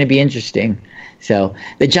it's going to be interesting. So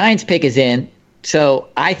the Giants pick is in. So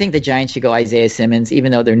I think the Giants should go Isaiah Simmons,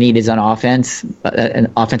 even though their need is on offense,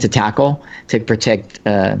 an offensive tackle to protect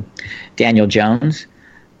Daniel Jones.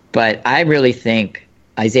 But I really think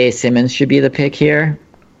Isaiah Simmons should be the pick here.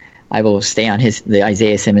 I will stay on the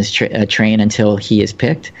Isaiah Simmons train until he is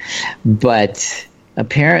picked. But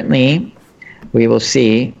apparently, we will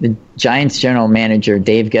see the Giants general manager,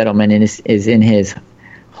 Dave Gettleman, is in his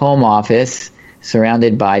home office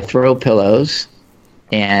surrounded by throw pillows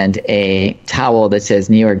and a towel that says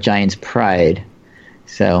New York Giants Pride.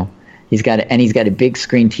 So he's got a big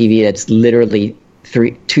screen TV that's literally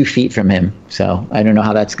 2 feet from him. So I don't know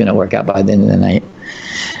how that's going to work out by the end of the night.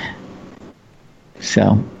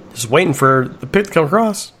 So just waiting for the pick to come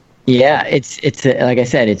across. Yeah, it's like I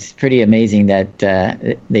said, it's pretty amazing that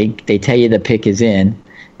they tell you the pick is in,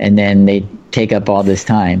 and then they take up all this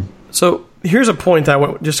time. So here's a point that I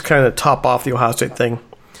want just kind of top off the Ohio State thing.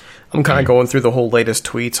 I'm kind of going through the whole latest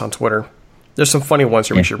tweets on Twitter. There's some funny ones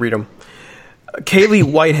here. We should read them. Kaylee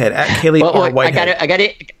Whitehead at Kaylee Whitehead.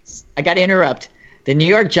 I got to interrupt. The New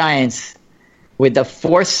York Giants, with the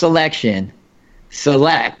 4th selection,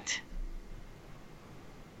 select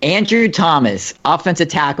Andrew Thomas, offensive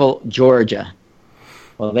tackle, Georgia.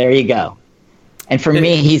 Well, there you go. And for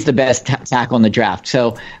me, he's the best tackle in the draft.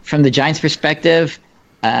 So from the Giants' perspective,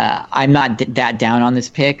 I'm not that down on this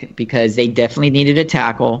pick because they definitely needed a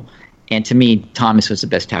tackle. And to me, Thomas was the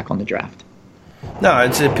best tackle in the draft. No,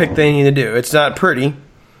 it's a pick they need to do. It's not pretty,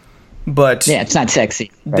 but yeah, it's not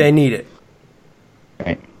sexy. Right? They need it.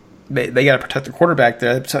 Right. they got to protect the quarterback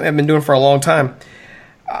there. That's something I've been doing for a long time.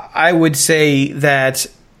 I would say that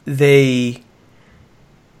they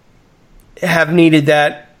have needed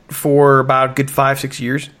that for about a good 5-6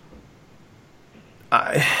 years.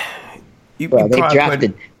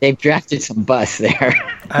 They've drafted some busts there.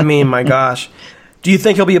 I mean, my gosh. Do you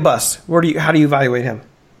think he'll be a bust? How do you evaluate him?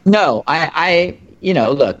 No,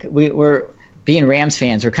 look, we're being Rams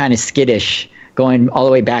fans. We're kind of skittish going all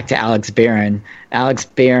the way back to Alex Barron,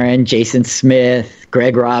 Jason Smith,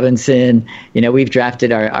 Greg Robinson. We've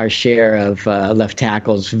drafted our share of left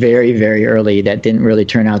tackles very, very early that didn't really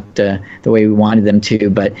turn out the way we wanted them to.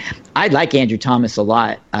 But I like Andrew Thomas a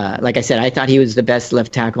lot. Like I said, I thought he was the best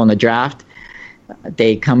left tackle in the draft.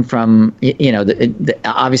 They come from,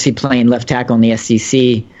 obviously playing left tackle in the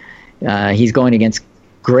SEC. He's going against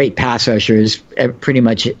great pass rushers pretty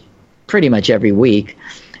much every week.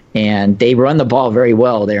 And they run the ball very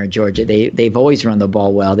well there in Georgia. They've always run the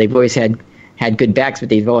ball well. They've always had good backs, but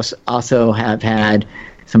they've also have had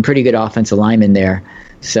some pretty good offensive linemen there.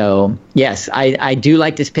 So, yes, I do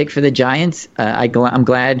like this pick for the Giants. I'm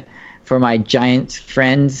glad for my Giants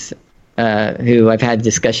friends who I've had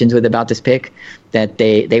discussions with about this pick that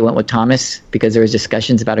they went with Thomas, because there was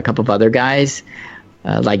discussions about a couple of other guys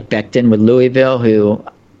like Becton with Louisville, who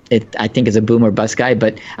I think is a boom or bust guy.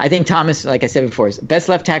 But I think Thomas, like I said before, is best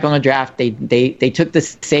left tackle in the draft. They took the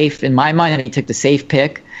safe, in my mind, they took the safe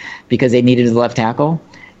pick because they needed a left tackle.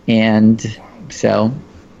 And so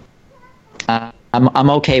I'm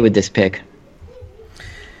okay with this pick.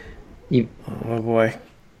 Oh, boy.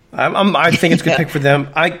 I think it's a good pick for them.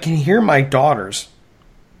 I can hear my daughters.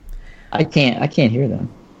 I can't hear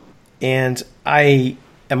them. And I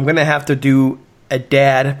am going to have to do a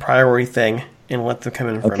dad priority thing and let them come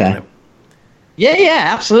in for a minute. Yeah,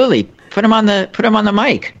 absolutely. Put them on the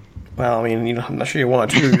mic. Well, I mean, I'm not sure you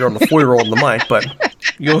want to. You're on the 4-year-old on the mic, but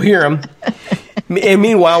you'll hear them. And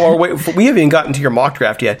meanwhile, we haven't even gotten to your mock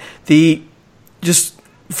draft yet. The just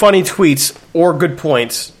funny tweets or good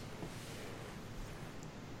points.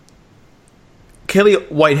 Kelly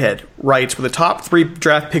Whitehead writes, "With the top 3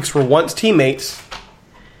 draft picks were once teammates,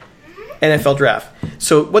 NFL draft."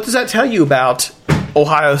 So what does that tell you about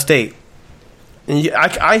Ohio State? And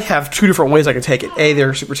I have 2 different ways I can take it. A,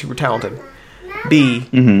 they're super, super talented. B,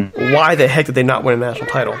 why the heck did they not win a national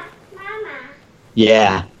title?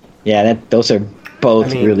 Yeah, those are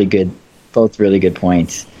both really good. Both really good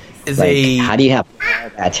points. How do you have all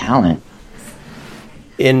that talent?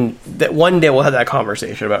 In that one day we'll have that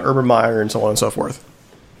conversation about Urban Meyer and so on and so forth.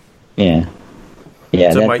 Yeah.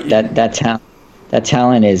 So that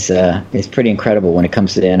talent is pretty incredible when it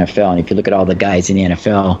comes to the NFL. And if you look at all the guys in the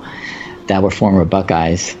NFL that were former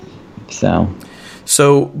Buckeyes,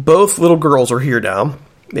 so both little girls are here now.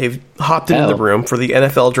 They've hopped into the room for the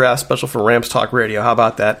NFL draft special for Rams Talk Radio. How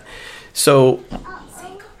about that? So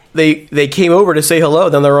they came over to say hello.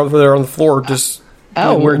 Then they're over there on the floor just.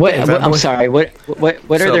 I'm sorry. What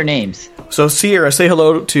are their names? So Sierra, say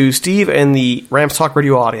hello to Steve and the Rams Talk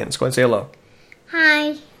Radio audience. Go ahead and say hello.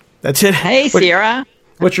 Hi. That's it. Hey, Sierra.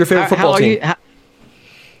 What's your favorite football team?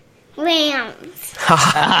 Rams.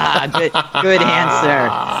 Good answer.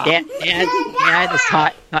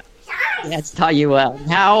 That's taught you well.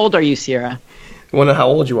 How old are you, Sierra? You want to know how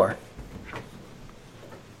old you are?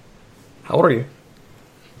 How old are you?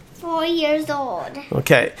 4 years old.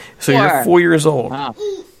 Okay, so you're 4 years old. Wow.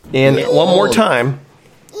 And one more time,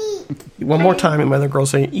 and my other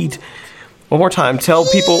girl's saying eat. One more time, tell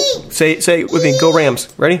people, say it with me, go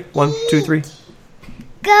Rams. Ready? 1, 2, 3.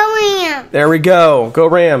 Go Rams. There we go. Go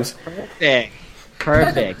Rams.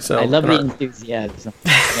 Perfect. So, I love the enthusiasm.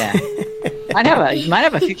 Yeah. might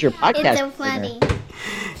have a future podcast. It's so funny.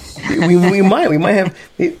 we might have.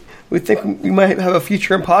 We think we might have a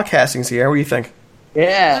future in podcasting. Sierra, what do you think?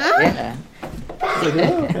 Yeah.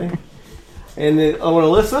 Okay. And then I want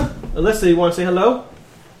Alyssa. Alyssa, you want to say hello?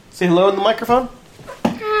 Say hello in the microphone.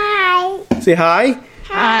 Hi. Say hi.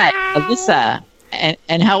 Hi, Alyssa.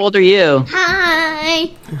 And how old are you?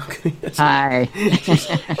 Hi. Okay. Hi.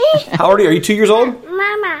 How old are you? Are you 2 years old?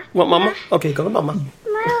 Mama. What, Mama? Okay, go to Mama.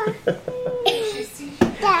 Mama.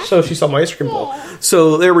 So she saw my ice cream bowl.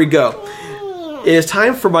 So there we go. It is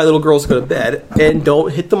time for my little girls to go to bed. And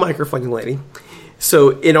don't hit the microphone, young lady.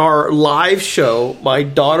 So in our live show, my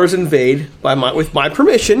daughters invade with my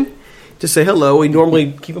permission to say hello. We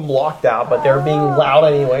normally keep them blocked out, but they're being loud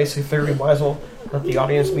anyway, so we might as well let the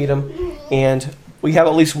audience meet them. And we have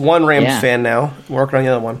at least one Rams fan now. We're working on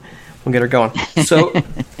the other one. We'll get her going. So, all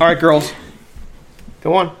right, girls.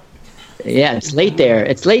 Go on. Yeah, it's late there.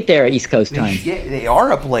 It's late there at East Coast time. Yeah, they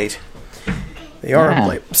are up late. Up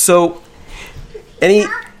late. So, any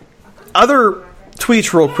other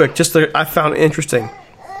tweets real quick, just that I found interesting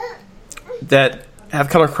that have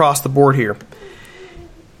come across the board here.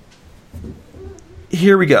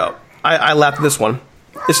 Here we go. I laughed at this one.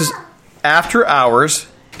 This is After Hours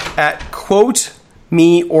at quote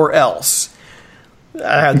me or else.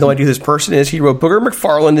 I have no idea who this person is. He wrote, Booger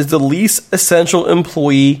McFarland is the least essential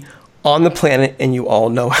employee on the planet, and you all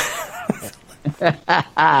know. Poor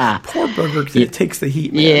Booger takes the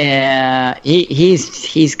heat, man. Yeah,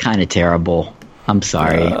 he's kind of terrible. I'm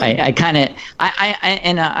sorry.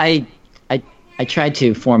 I try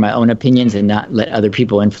to form my own opinions and not let other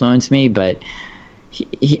people influence me, but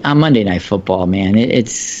on Monday Night Football, man,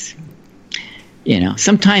 it's,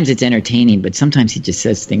 sometimes it's entertaining, but sometimes he just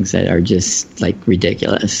says things that are just like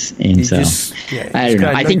ridiculous. And I don't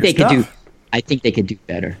know. I think they could do. I think they could do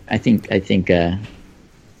better. I think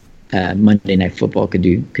Monday Night Football could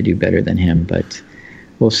do better than him, but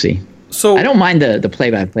we'll see. So I don't mind the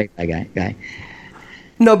play-by-play guy.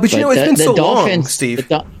 No, but it's been so long, Steve.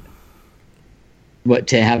 What,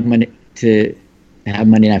 to have Monday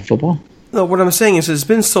Night Football? No, what I'm saying is it's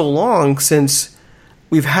been so long since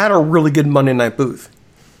we've had a really good Monday night booth.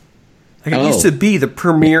 Like it used to be the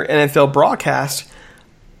premier NFL broadcast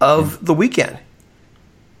of the weekend.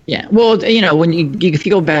 Yeah, well, when if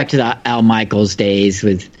you go back to the Al Michaels days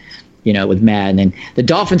with Madden, and the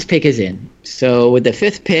Dolphins pick is in. So with the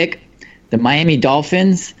 5th pick, the Miami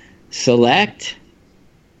Dolphins select,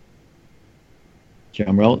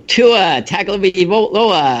 drum roll, Tua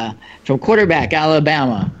Tagovailoa from quarterback,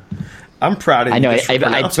 Alabama. I'm proud of you. I know. I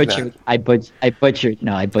butchered that.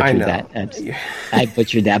 I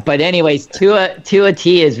butchered that. But anyways, Tua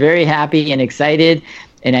T is very happy and excited,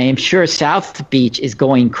 and I am sure South Beach is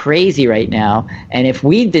going crazy right now. And if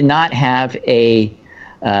we did not have a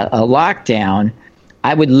lockdown,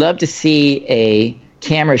 I would love to see a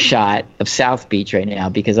camera shot of South Beach right now,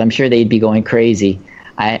 because I'm sure they'd be going crazy.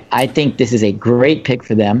 I think this is a great pick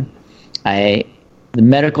for them. The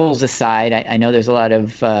medicals aside, I know there's a lot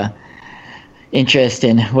of interest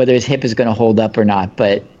in whether his hip is going to hold up or not,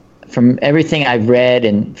 but from everything I've read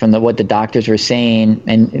and from what the doctors were saying,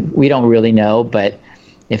 and we don't really know, but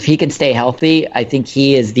if he can stay healthy, I think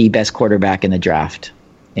he is the best quarterback in the draft.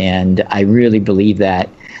 And I really believe that.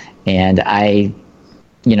 And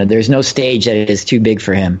there's no stage that is too big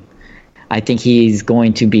for him. I think he's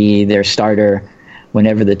going to be their starter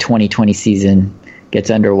whenever the 2020 season gets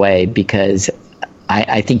underway, because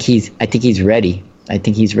I think he's ready. I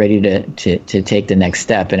think he's ready to take the next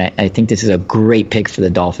step. And I think this is a great pick for the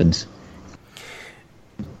Dolphins.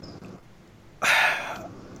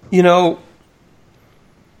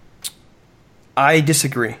 I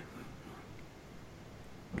disagree.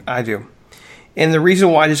 I do. And the reason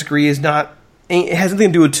why I disagree is it has nothing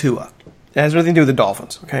to do with Tua. It has nothing to do with the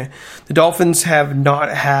Dolphins, okay? The Dolphins have not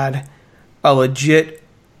had a legit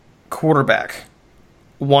quarterback.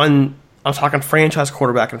 I'm talking franchise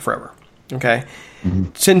quarterback in forever, okay? Mm-hmm.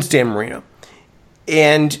 Since Dan Marino.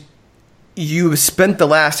 And you've spent the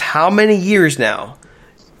last how many years now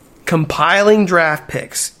compiling draft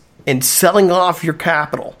picks and selling off your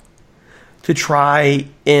capital to try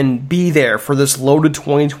and be there for this loaded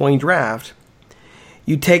 2020 draft.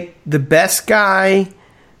 You take the best guy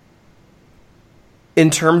in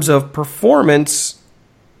terms of performance,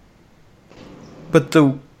 but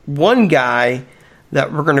the one guy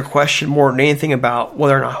that we're going to question more than anything about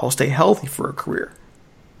whether or not he'll stay healthy for a career.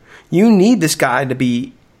 You need this guy to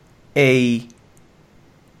be a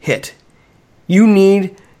hit. You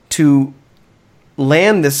need to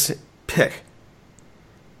land this pick.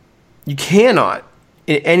 You cannot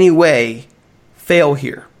in any way fail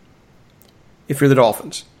here if you're the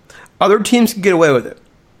Dolphins. Other teams can get away with it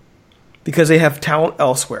because they have talent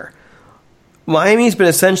elsewhere. Miami's been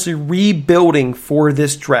essentially rebuilding for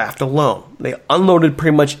this draft alone. They unloaded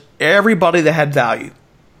pretty much everybody that had value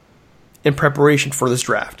in preparation for this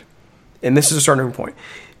draft. And this is a starting point.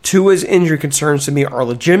 Tua's injury concerns to me are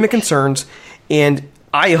legitimate concerns, and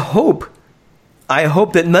I hope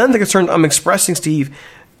that none of the concerns I'm expressing, Steve,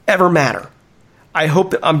 ever matter. I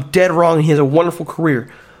hope that I'm dead wrong and he has a wonderful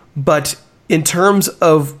career. But in terms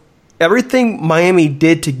of everything Miami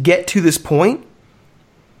did to get to this point,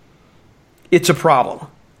 it's a problem.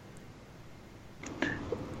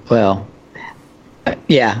 Well,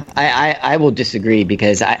 yeah, I will disagree,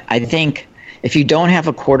 because I think if you don't have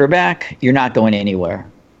a quarterback, you're not going anywhere.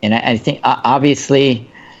 And I think,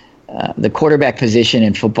 obviously, the quarterback position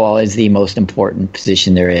in football is the most important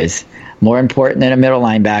position there is. More important than a middle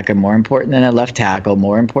linebacker, more important than a left tackle,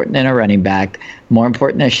 more important than a running back, more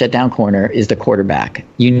important than a shutdown corner is the quarterback.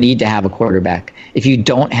 You need to have a quarterback. If you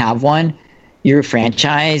don't have one, your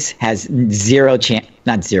franchise has zero chance,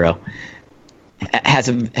 not zero, has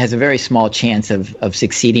a very small chance of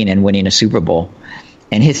succeeding and winning a Super Bowl,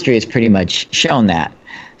 and history has pretty much shown that.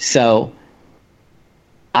 So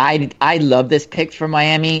I love this pick for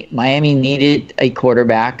Miami. Miami needed a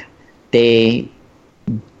quarterback. They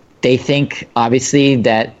think obviously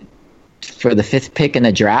that for the 5th pick in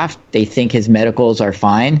the draft, they think his medicals are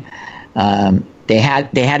fine. They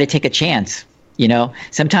had to take a chance. You know,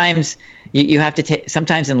 sometimes you have to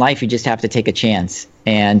sometimes in life you just have to take a chance.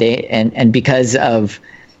 And because of,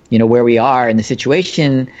 you know, where we are in the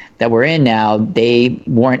situation that we're in now, they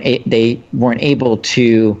weren't able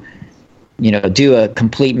to, you know, do a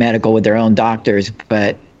complete medical with their own doctors.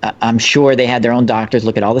 But I'm sure they had their own doctors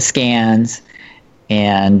look at all the scans,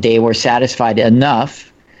 and they were satisfied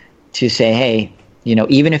enough to say, hey, you know,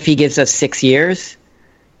 even if he gives us 6 years,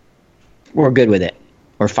 we're good with it.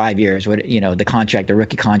 Or 5 years. What, you know, the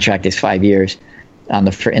rookie contract is 5 years in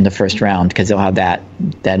the first round because they'll have that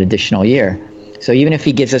additional year. So even if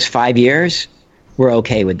he gives us 5 years, we're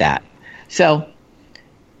okay with that. So,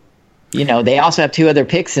 you know, they also have 2 other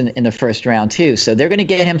picks in the first round too. So they're going to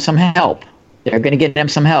get him some help. They'll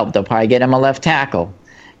probably get him a left tackle.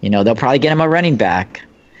 You know, they'll probably get him a running back.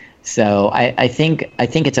 So I think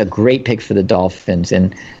it's a great pick for the Dolphins.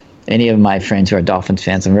 And any of my friends who are Dolphins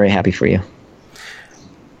fans, I'm very happy for you.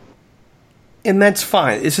 And that's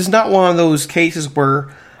fine. This is not one of those cases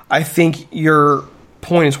where I think your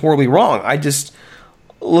point is horribly wrong. I just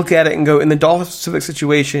look at it and go, in the Dolphins-specific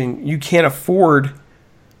situation, you can't afford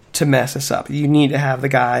to mess this up. You need to have the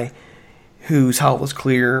guy whose health is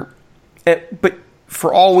clear. But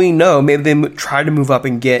for all we know, maybe they try to move up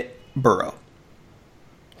and get Burrow,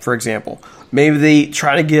 for example. Maybe they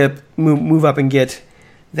try to move up and get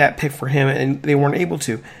that pick for him, and they weren't able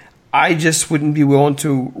to. I just wouldn't be willing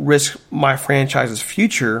to risk my franchise's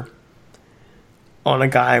future on a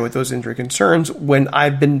guy with those injury concerns when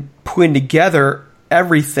I've been putting together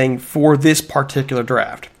everything for this particular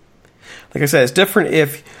draft. Like I said, it's different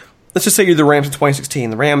if, let's just say you're the Rams in 2016.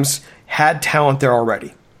 The Rams had talent there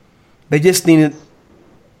already. They just needed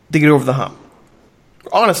to get over the hump.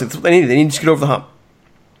 Honestly, they needed to get over the hump.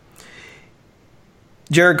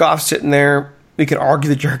 Jared Goff's sitting there. We could argue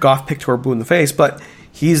that Jared Goff picked her blue in the face, but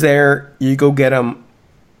he's there. You go get him.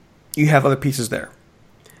 You have other pieces there.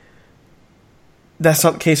 That's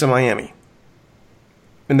not the case in Miami.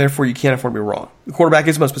 And therefore, you can't afford to be wrong. The quarterback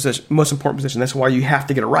is the most important position. That's why you have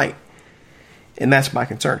to get it right. And that's my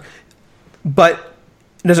concern. But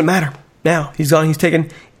it doesn't matter. Now, he's gone, he's taken,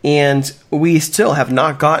 and we still have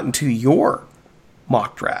not gotten to your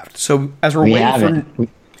mock draft. So as we're waiting for...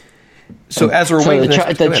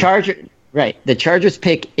 the Charger... Right, the Chargers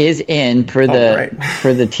pick is in for the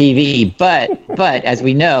TV, but as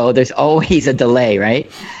we know, there's always a delay, right?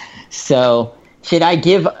 So should I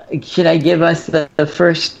give us the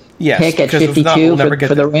first pick at 52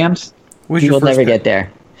 for the Rams? We'll never get there.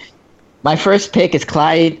 My first pick is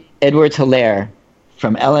Clyde Edwards-Helaire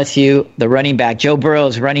from LSU, the running back, Joe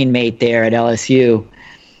Burrow's running mate there at LSU.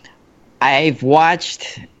 I've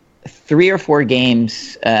watched 3 or 4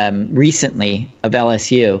 games recently of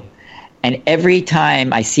LSU. And every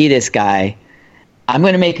time I see this guy, I'm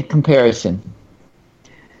going to make a comparison.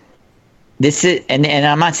 This is, and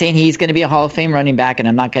I'm not saying he's going to be a Hall of Fame running back, and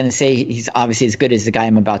I'm not going to say he's obviously as good as the guy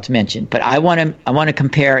I'm about to mention. But I want to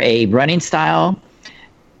compare a running style,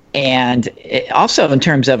 and also in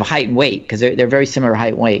terms of height and weight, because they're very similar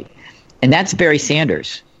height and weight. And that's Barry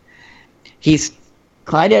Sanders.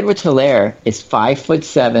 Clyde Edwards-Helaire is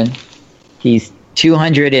 5'7". He's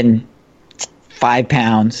 205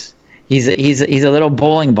 pounds. He's a little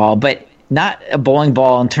bowling ball, but not a bowling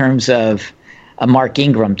ball in terms of a Mark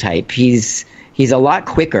Ingram type. He's a lot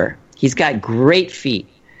quicker. He's got great feet.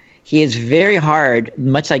 He is very hard,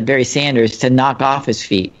 much like Barry Sanders, to knock off his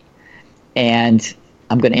feet. And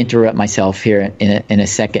I'm going to interrupt myself here in a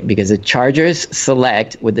second because the Chargers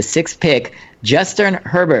select with the 6th pick Justin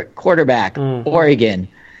Herbert, quarterback, Oregon.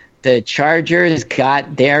 The Chargers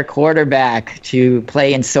got their quarterback to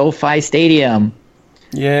play in SoFi Stadium.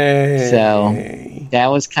 Yay! So that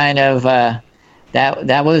was kind of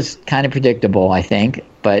that was kind of predictable, I think.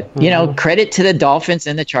 But you know, credit to the Dolphins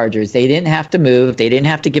and the Chargers. They didn't have to move. They didn't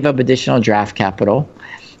have to give up additional draft capital,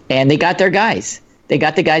 and they got their guys. They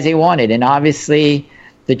got the guys they wanted, and obviously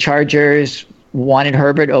the Chargers wanted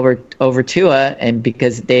Herbert over Tua, and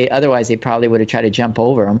because otherwise they probably would have tried to jump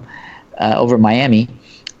over him over Miami,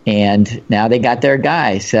 and now they got their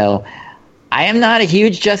guy. So I am not a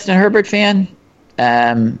huge Justin Herbert fan.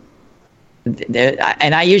 And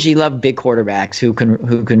I usually love big quarterbacks who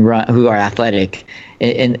can run, who are athletic,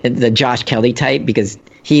 in the Josh Kelly type, because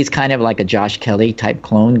he's kind of like a Josh Kelly type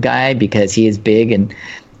clone guy because he is big and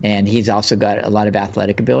and he's also got a lot of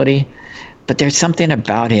athletic ability. But there's something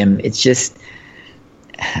about him. It's just,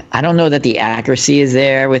 I don't know that the accuracy is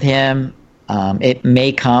there with him. It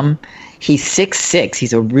may come. He's 6'6".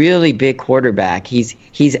 He's a really big quarterback. He's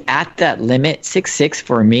at that limit. 6'6"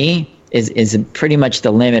 for me is pretty much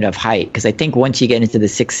the limit of height, because I think once you get into the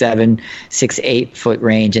 6'7", 6'8" foot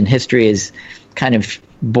range, and history has kind of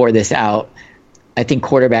bore this out, I think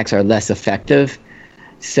quarterbacks are less effective.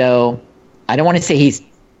 So I don't want to say he's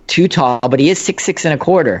too tall, but he is 6'6" and a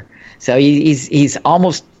quarter. So he's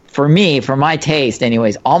almost, for me, for my taste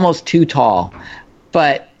anyways, almost too tall.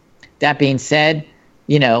 But that being said,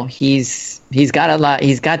 you know, he's got a lot.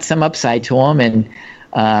 He's got some upside to him,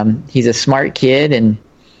 and he's a smart kid, and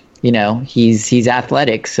you know, he's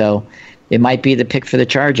athletic. So it might be the pick for the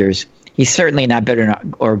Chargers. He's certainly not better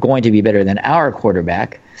or going to be better than our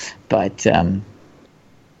quarterback, but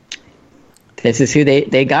this is who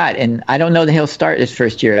they got, and I don't know that he'll start his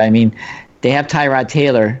first year. I mean, they have Tyrod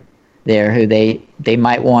Taylor there, who they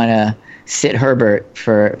might want to sit Herbert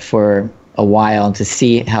for a while to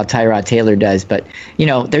see how Tyrod Taylor does. But, you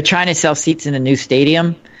know, they're trying to sell seats in a new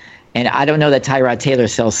stadium, and I don't know that Tyrod Taylor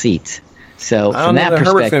sells seats. So from that perspective,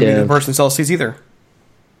 Herbert's going to be the person who sells seats either.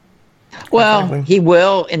 Well, he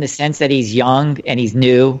will, in the sense that he's young and he's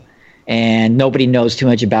new, and nobody knows too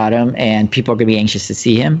much about him, and people are going to be anxious to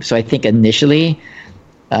see him. So I think initially,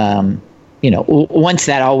 you know, once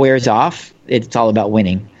that all wears off, it's all about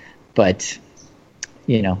winning. But,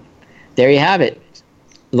 you know, there you have it.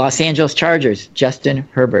 Los Angeles Chargers, Justin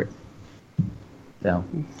Herbert. So,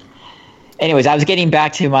 anyways, I was getting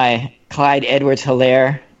back to my Clyde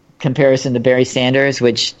Edwards-Helaire comparison to Barry Sanders,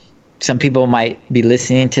 which some people might be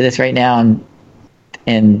listening to this right now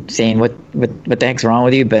and saying, what the heck's wrong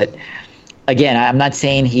with you? But again, I'm not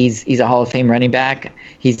saying he's a Hall of Fame running back.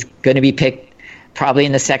 He's going to be picked probably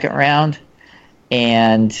in the second round.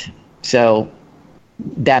 And so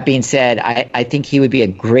that being said, I think he would be a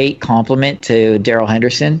great complement to Darrell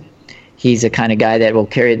Henderson. He's the kind of guy that will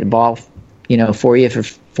carry the ball, you know, for you for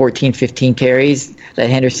 14, 15 carries. Let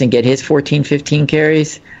Henderson get his 14, 15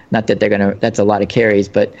 carries. Not that that's a lot of carries,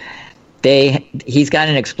 but he's got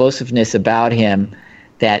an explosiveness about him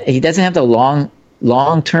that he doesn't have the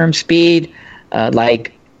long-term speed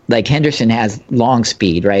like Henderson has long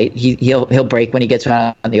speed, right? He'll break when he gets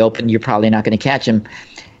out on the open. You're probably not going to catch him.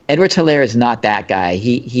 Edwards-Helaire is not that guy.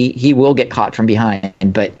 He will get caught from behind,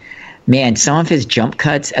 but man, some of his jump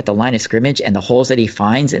cuts at the line of scrimmage and the holes that he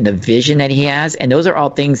finds and the vision that he has, and those are all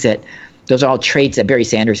traits that Barry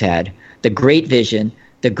Sanders had. The great vision,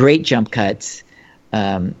 the great jump cuts.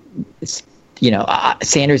 You know,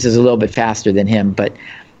 Sanders is a little bit faster than him, but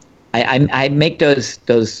I make those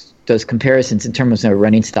comparisons in terms of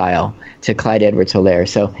running style to Clyde Edwards-Helaire.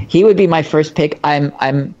 So he would be my first pick.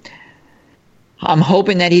 I'm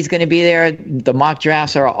hoping that he's going to be there. The mock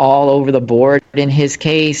drafts are all over the board in his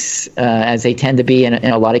case, as they tend to be in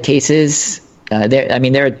a lot of cases.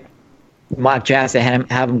 There are mock drafts that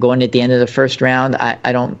have him going at the end of the first round.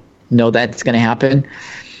 I don't know that's going to happen.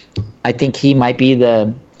 I think he might be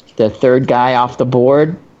the third guy off the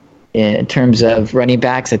board in terms of running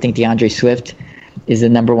backs. I think DeAndre Swift is the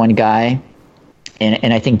number one guy,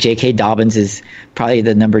 and I think J.K. Dobbins is probably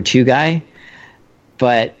the number two guy.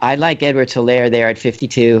 But I like Edwards-Helaire there at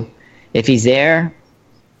 52. If he's there,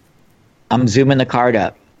 I'm zooming the card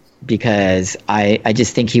up because I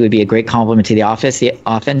just think he would be a great complement to the offense.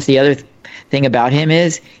 The other thing about him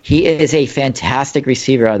is he is a fantastic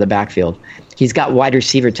receiver out of the backfield. He's got wide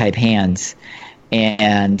receiver type hands,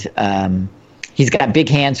 and he's got big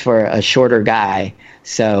hands for a shorter guy.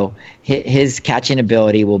 So his catching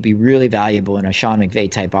ability will be really valuable in a Sean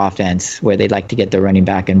McVay type offense where they like to get the running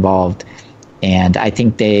back involved. And I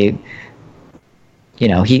think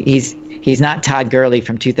he's not Todd Gurley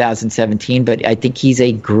from 2017, but I think he's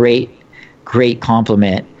a great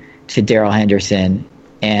complement to Darrell Henderson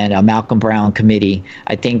and a Malcolm Brown committee.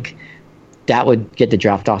 I think that would get the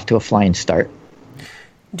draft off to a flying start.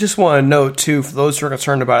 Just want to note, too, for those who are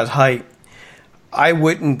concerned about his height, I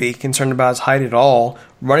wouldn't be concerned about his height at all.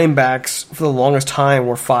 Running backs, for the longest time,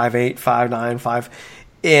 were 5'8", 5'9", 5'...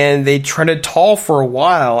 And they trended tall for a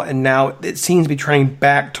while, and now it seems to be trending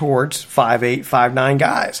back towards 5'8", 5'9"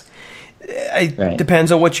 guys. It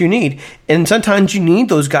depends on what you need. And sometimes you need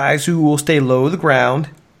those guys who will stay low to the ground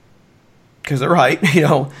because they're height,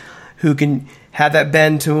 who can have that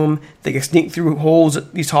bend to them. They can sneak through holes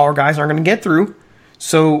that these taller guys aren't going to get through.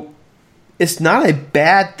 So it's not a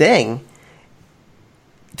bad thing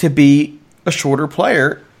to be a shorter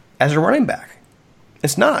player as a running back.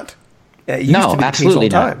 It's not. No, absolutely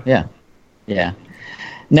not. Yeah.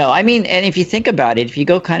 No, I mean, and if you think about it, if you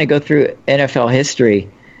go through NFL history,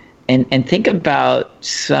 and think about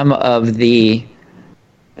some of the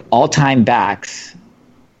all-time backs,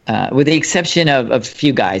 with the exception of a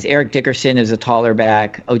few guys. Eric Dickerson is a taller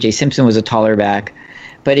back. O.J. Simpson was a taller back.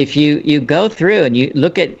 But if you go through and you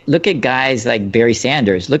look at guys like Barry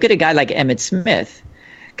Sanders, look at a guy like Emmitt Smith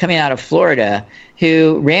coming out of Florida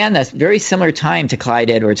who ran a very similar time to Clyde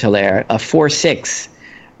Edwards-Helaire, a 4.6,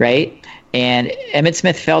 right? And Emmitt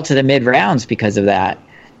Smith fell to the mid-rounds because of that.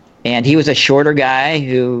 And he was a shorter guy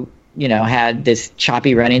who, had this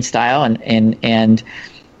choppy running style and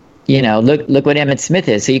look what Emmitt Smith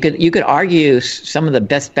is. So you could argue some of the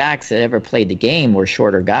best backs that ever played the game were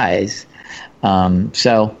shorter guys.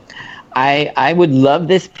 So I would love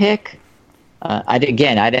this pick. I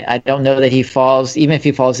don't know that he falls, even if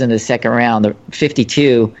he falls in the second round. The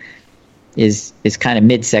 52 is kind of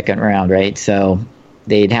mid-second round, right? So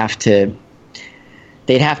they'd have to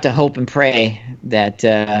hope and pray that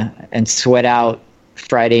and sweat out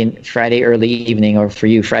Friday early evening, or for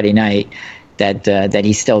you Friday night, that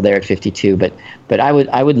he's still there at 52. But I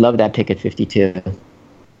would love that pick at 52.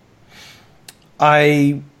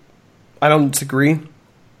 I don't disagree.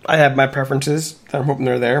 I have my preferences. I'm hoping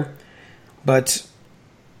they're there, but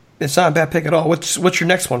it's not a bad pick at all. What's your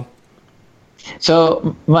next one?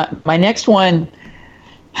 So my next one,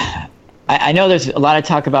 I know there's a lot of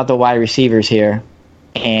talk about the wide receivers here,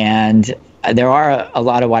 and there are a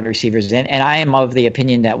lot of wide receivers, and I am of the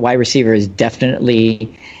opinion that wide receiver is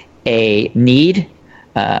definitely a need,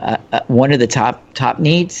 one of the top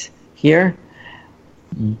needs here.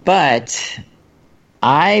 But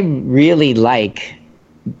I really like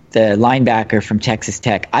the linebacker from Texas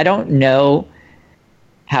Tech. I don't know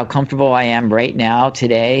how comfortable I am right now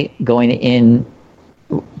today going in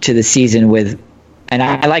to the season with, and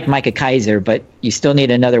I like Micah Kiser, but you still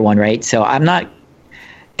need another one, right? So I'm not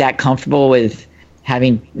that comfortable with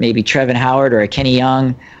having maybe Trevin Howard or a Kenny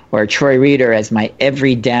Young or a Troy Reader as my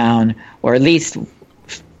every down, or at least,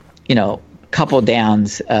 couple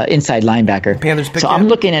downs inside linebacker. Panthers pick. So I'm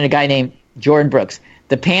looking at a guy named Jordan Brooks.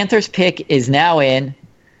 The Panthers pick is now in.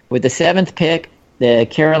 With the 7th pick, the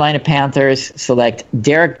Carolina Panthers select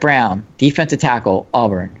Derek Brown, defensive tackle,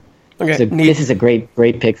 Auburn. Okay, so this is a great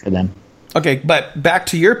pick for them. Okay, but back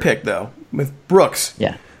to your pick, though, with Brooks.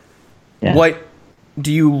 Yeah. What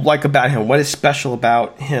do you like about him? What is special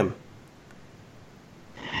about him?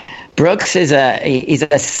 Brooks he's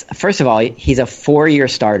first of all, he's a 4-year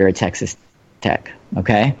starter at Texas Tech,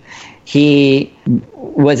 okay? He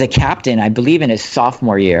was a captain, I believe, in his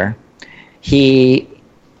sophomore year. He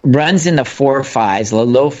runs in the 4.5s, the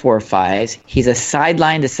low 4.5s. He's a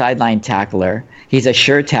sideline-to-sideline tackler. He's a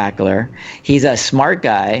sure tackler. He's a smart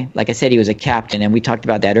guy. Like I said, he was a captain, and we talked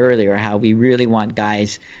about that earlier, how we really want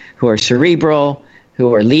guys who are cerebral,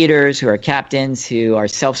 who are leaders, who are captains, who are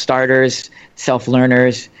self-starters,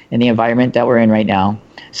 self-learners in the environment that we're in right now.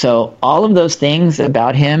 So all of those things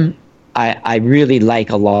about him, I really like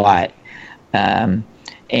a lot.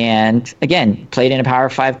 And again, played in a Power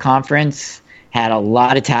 5 conference, had a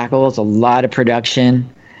lot of tackles, a lot of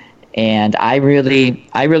production, and I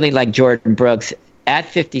really like Jordan Brooks at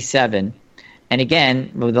 57. And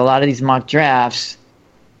again, with a lot of these mock drafts,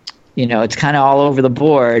 it's kind of all over the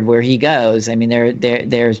board where he goes. I mean,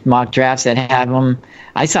 there's mock drafts that have him.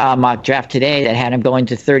 I saw a mock draft today that had him going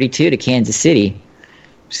to 32 to Kansas City.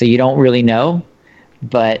 So you don't really know,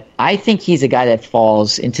 but I think he's a guy that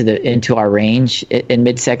falls into our range in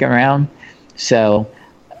mid-second round. So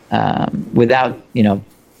without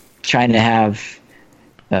trying to have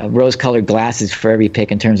rose-colored glasses for every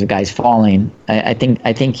pick in terms of guys falling, I think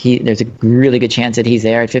there's a really good chance that he's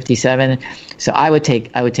there at 57. So I would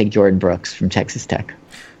take Jordan Brooks from Texas Tech.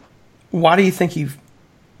 Why do you think he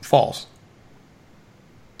falls?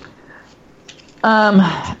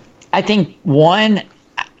 I think one,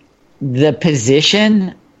 the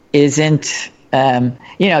position isn't. You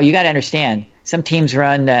got to understand. Some teams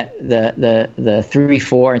run the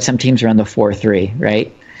 3-4, and some teams run the 4-3,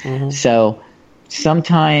 right? Mm-hmm. So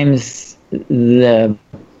sometimes the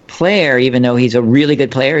player, even though he's a really good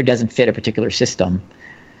player, doesn't fit a particular system,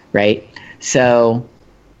 right? So,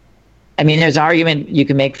 I mean, there's an argument you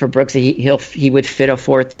can make for Brooks that he would fit a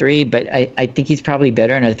 4-3, but I think he's probably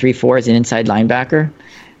better in a 3-4 as an inside linebacker.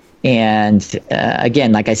 And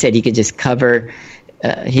again, like I said, he could just cover.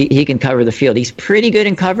 He can cover the field. He's pretty good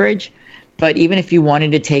in coverage. But even if you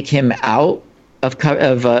wanted to take him out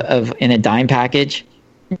of in a dime package,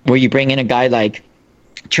 where you bring in a guy like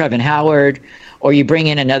Trevin Howard, or you bring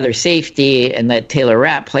in another safety and let Taylor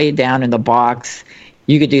Rapp play down in the box,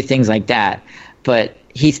 you could do things like that. But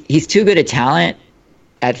he's too good a talent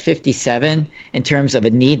at 57 in terms of a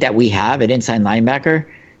need that we have at inside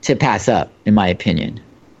linebacker to pass up, in my opinion.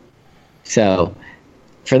 So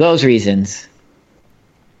for those reasons,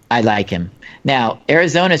 I like him. Now,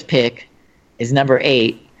 Arizona's pick is number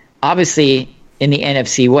 8, obviously in the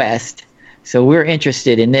NFC West. So we're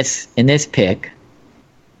interested in this pick.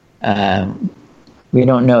 We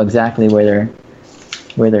don't know exactly where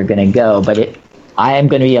they're going to go, but I am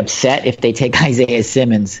going to be upset if they take Isaiah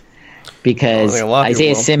Simmons, because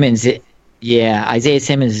Isaiah Simmons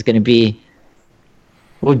is going to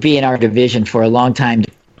would be in our division for a long time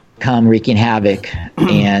to come, wreaking havoc.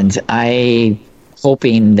 And I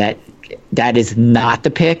hoping that is not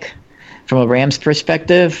the pick from a Rams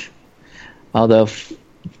perspective, although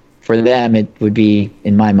for them it would be,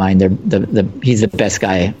 in my mind, he's the best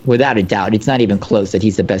guy without a doubt. It's not even close that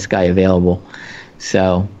he's the best guy available.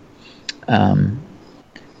 So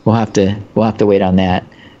we'll have to wait on that.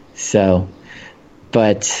 So,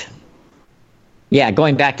 but yeah,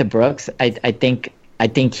 going back to Brooks, I think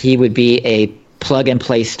he would be a plug and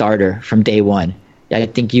play starter from day one. I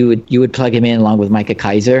think you would plug him in along with Micah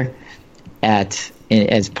Kiser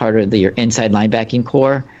as part of your inside linebacking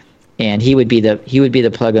core, and he would be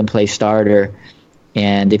the plug and play starter.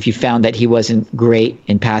 And if you found that he wasn't great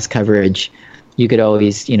in pass coverage, you could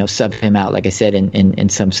always sub him out, like I said, in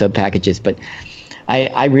some sub packages. But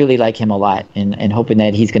I really like him a lot, and hoping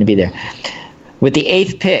that he's going to be there. With the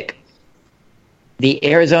 8th pick, the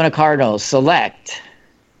Arizona Cardinals select.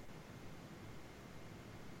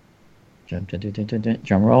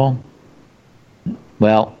 Drum roll.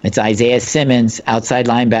 Well, it's Isaiah Simmons, outside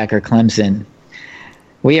linebacker, Clemson.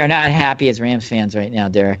 We are not happy as Rams fans right now,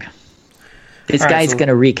 Derek. This guy's going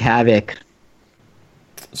to wreak havoc.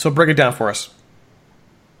 So break it down for us.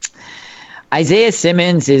 Isaiah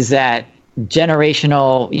Simmons is that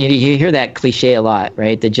generational, you hear that cliche a lot,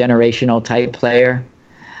 right? The generational type player.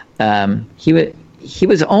 He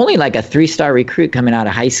was only like a 3-star recruit coming out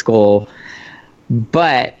of high school,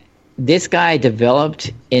 but this guy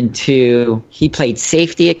developed into, he played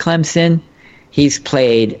safety at Clemson. He's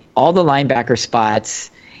played all the linebacker spots.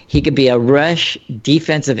 He could be a rush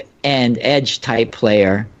defensive end edge type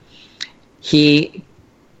player. He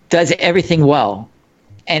does everything well.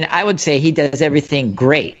 And I would say he does everything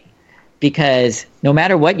great, because no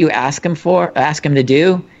matter what you ask him to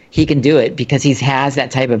do, he can do it, because he has that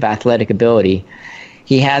type of athletic ability.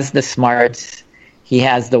 He has the smarts. He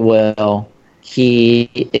has the will.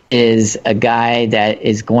 He is a guy that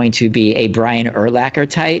is going to be a Brian Urlacher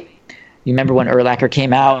type. You remember when Urlacher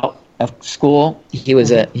came out of school? He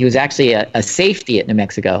was actually a safety at New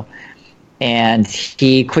Mexico, and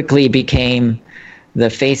he quickly became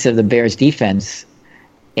the face of the Bears defense.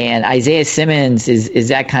 And Isaiah Simmons is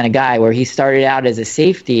that kind of guy, where he started out as a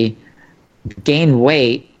safety, gained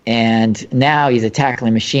weight, and now he's a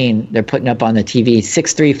tackling machine. They're putting up on the TV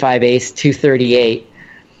 6'3", 5'8", 238.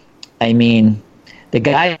 I mean, the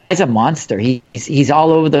guy is a monster. He's all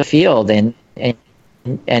over the field, and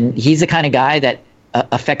he's the kind of guy that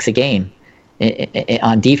affects a game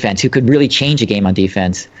on defense, who could really change a game on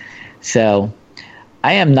defense. So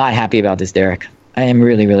I am not happy about this, Derek. I am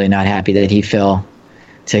really, really not happy that he fell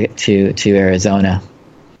to Arizona.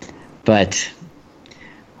 But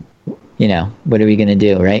what are we going to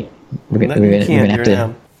do, right? We're going to have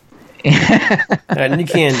to. And you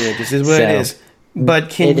can do it. This is what it is. But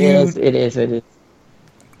can you? It is.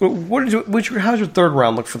 How's your third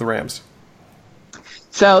round look for the Rams?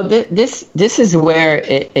 So this is where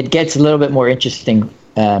it gets a little bit more interesting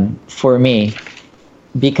for me,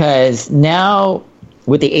 because now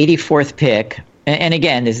with the 84th pick, and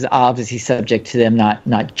again, this is obviously subject to them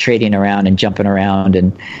not trading around and jumping around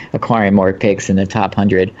and acquiring more picks in the top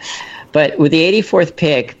 100. But with the 84th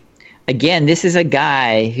pick, again, this is a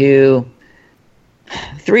guy who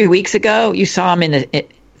 3 weeks ago you saw him in the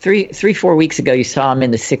 4 weeks ago you saw him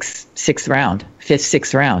in the sixth round,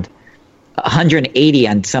 6th round, 180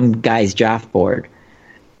 on some guy's draft board.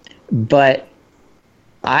 But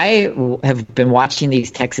I have been watching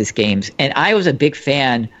these Texas games, and I was a big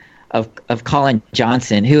fan of Colin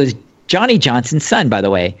Johnson, who is Johnny Johnson's son, by the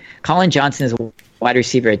way. Colin Johnson is a wide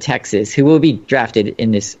receiver at Texas who will be drafted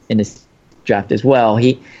in this draft as well.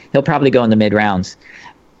 He'll probably go in the mid rounds,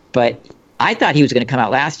 but I thought he was going to come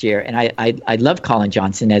out last year, and I loved Colin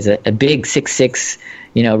Johnson as a big 6'6",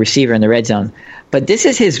 receiver in the red zone. But this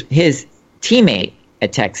is his teammate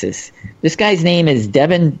at Texas. This guy's name is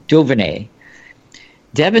Devin Duvernay.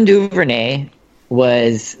 Devin Duvernay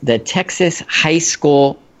was the Texas high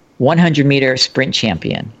school 100-meter sprint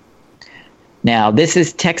champion. Now, this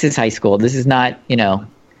is Texas high school. This is not,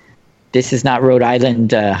 Rhode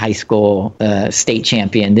Island high school state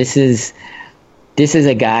champion. This is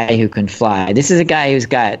a guy who can fly. This is a guy who's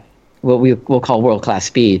got what we'll call world-class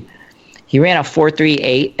speed. He ran a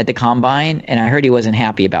 4.38 at the combine, and I heard he wasn't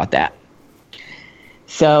happy about that.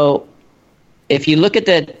 So if you look at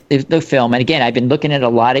the film, and again, I've been looking at a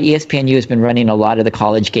lot of ESPNU has been running a lot of the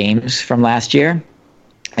college games from last year,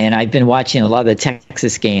 and I've been watching a lot of the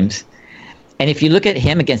Texas games. And if you look at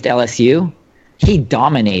him against LSU, he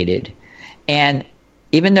dominated. And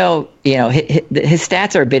even though his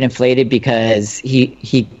stats are a bit inflated because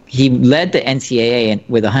he led the NCAA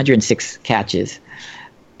with 106 catches,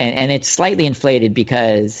 and it's slightly inflated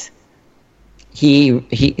because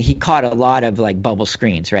he caught a lot of like bubble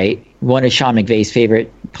screens, right? One of Sean McVay's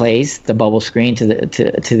favorite plays, the bubble screen to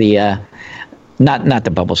the not the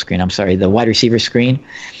bubble screen. I'm sorry, the wide receiver screen.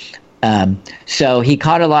 So he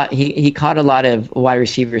caught a lot. He caught a lot of wide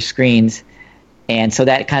receiver screens, and so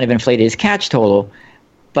that kind of inflated his catch total.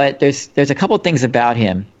 But there's a couple things about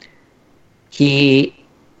him. He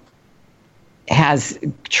has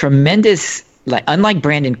tremendous, like unlike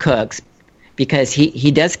Brandon Cooks, because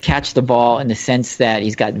he does catch the ball in the sense that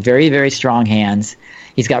he's got very, very strong hands.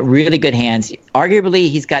 He's got really good hands. Arguably,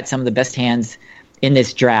 he's got some of the best hands in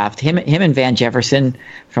this draft. Him and Van Jefferson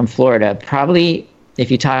from Florida probably, if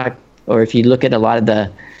you talk or if you look at a lot of the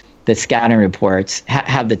scouting reports,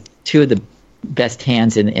 have the two of the best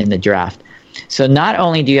hands in the draft. So not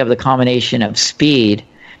only do you have the combination of speed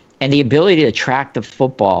and the ability to track the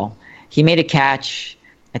football, he made a catch.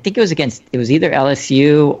 I think it was either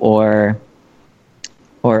LSU or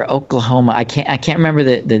Oklahoma. I can't remember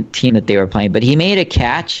the team that they were playing, but he made a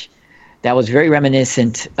catch that was very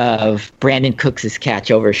reminiscent of Brandon Cooks'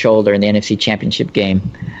 catch over his shoulder in the NFC Championship game.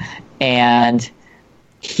 And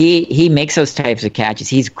he makes those types of catches.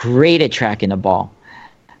 He's great at tracking the ball.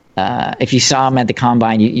 If you saw him at the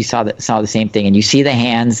combine, you saw the same thing, and you see the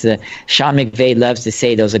hands. Sean McVay loves to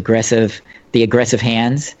say the aggressive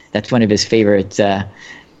hands. That's one of his favorite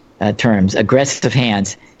terms. Aggressive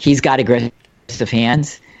hands. He's got aggressive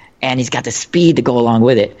hands, and he's got the speed to go along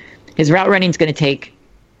with it. His route running is going to take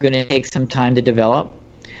some time to develop,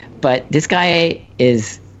 but this guy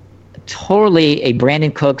is totally a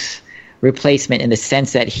Brandon Cooks replacement in the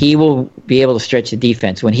sense that he will be able to stretch the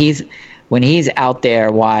defense when he's out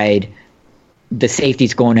there wide. The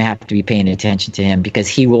safety's going to have to be paying attention to him because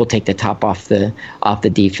he will take the top off the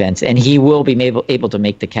defense, and he will be able to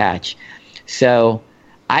make the catch. So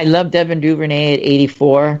I love Devin Duvernay at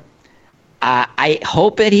 84. I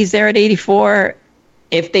hope that he's there at 84.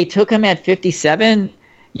 If they took him at 57,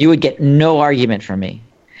 you would get no argument from me,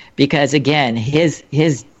 because again, his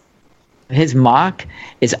mock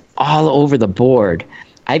is all over the board.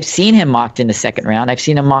 I've seen him mocked in the second round. I've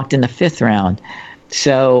seen him mocked in the fifth round.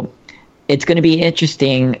 So it's going to be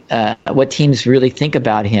interesting what teams really think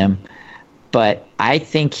about him. But I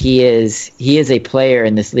think he is a player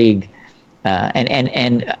in this league,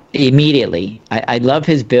 and immediately I love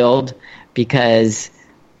his build because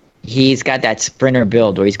he's got that sprinter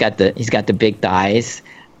build where he's got the big thighs,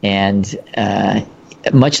 and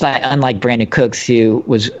unlike Brandon Cooks, who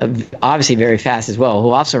was obviously very fast as well,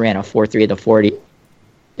 who also ran a 4.3 at the 40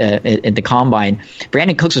 at the combine.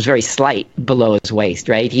 Brandon Cooks was very slight below his waist,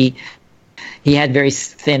 right? He had very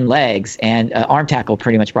thin legs, and arm tackle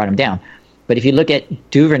pretty much brought him down. But if you look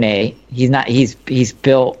at Duvernay, he's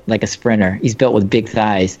built like a sprinter. He's built with big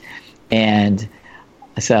thighs, and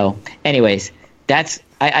so, anyways,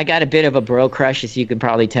 I got a bit of a bro crush, as you can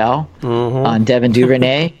probably tell, on Devin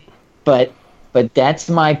Duvernay, but that's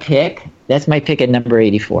my pick. That's my pick at number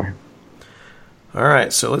 84. All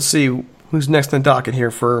right, so let's see who's next on the docket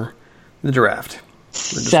here for the draft.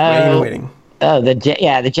 We're just waiting.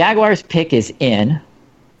 The Jaguars pick is in.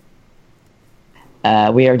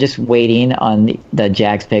 We are just waiting on the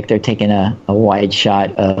Jags pick. They're taking a wide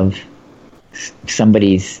shot of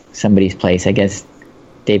somebody's place. I guess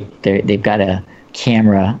they've got a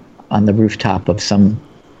camera on the rooftop of some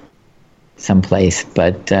place.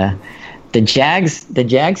 But the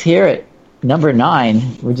Jags here at number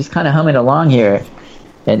 9. We're just kind of humming along here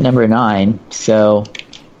at number 9. So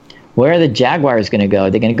where are the Jaguars going to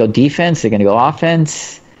go? They're going to go defense. They're going to go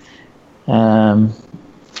offense.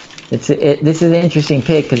 This is an interesting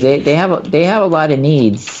pick because they have a lot of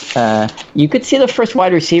needs. You could see the first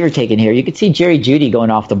wide receiver taken here. You could see Jerry Jeudy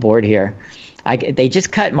going off the board here. They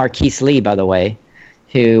just cut Marquise Lee, by the way,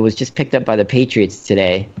 who was just picked up by the Patriots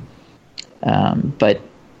today. But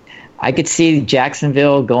I could see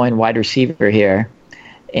Jacksonville going wide receiver here.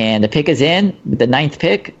 And the pick is in. The 9th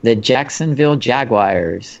pick, the Jacksonville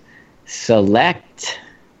Jaguars select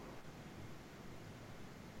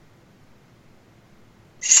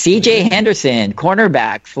C.J. Henderson,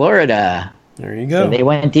 cornerback, Florida. There you go. So they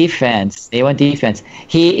went defense.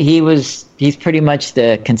 He's pretty much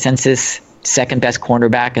the consensus second best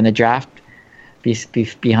cornerback in the draft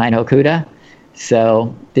behind Okudah.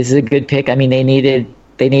 So this is a good pick. I mean, they needed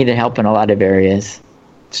help in a lot of areas.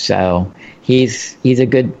 So he's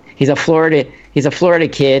a Florida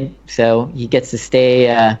kid. So he gets to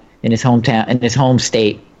stay in his hometown, in his home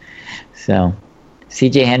state. So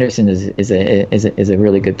C.J. Henderson is a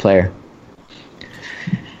really good player.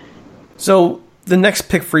 So the next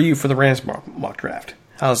pick for you for the Rams mock draft.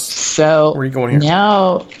 Where are you going here?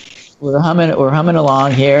 Now we're humming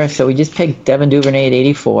along here. So we just picked Devin Duvernay at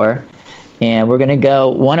 84, and we're going to go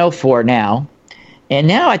 104 now. And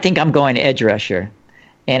now I think I'm going to edge rusher.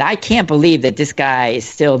 And I can't believe that this guy is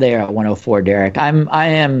still there at 104, Derek. I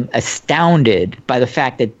am astounded by the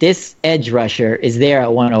fact that this edge rusher is there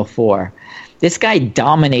at 104. This guy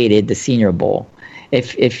dominated the Senior Bowl.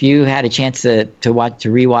 If you had a chance to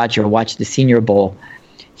rewatch or watch the Senior Bowl,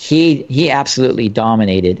 he absolutely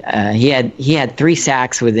dominated. He had 3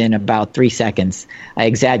 sacks within about 3 seconds. I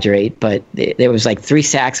exaggerate, but there was like 3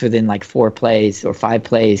 sacks within like 4 plays or 5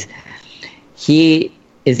 plays. He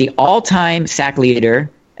is the all-time sack leader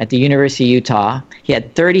at the University of Utah. He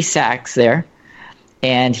had 30 sacks there,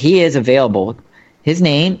 and he is available. His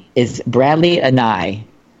name is Bradlee Anae,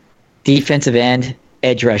 defensive end,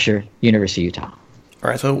 edge rusher, University of Utah. All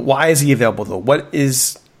right, so why is he available, though? What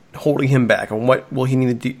is holding him back, and what will he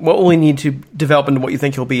need to do? What will he need to develop into what you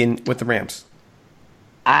think he'll be in with the Rams?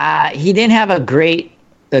 He didn't have a great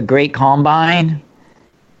combine.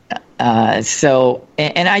 I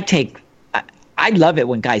love it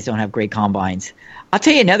when guys don't have great combines. I'll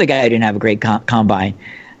tell you another guy who didn't have a great combine.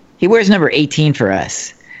 He wears number 18 for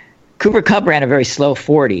us. Cooper Kupp ran a very slow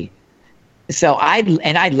 40. So I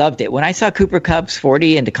loved it. When I saw Cooper Kupp's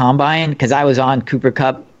 40 in the combine, because I was on Cooper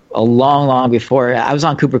Kupp a long before. I was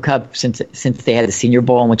on Cooper Kupp since they had the Senior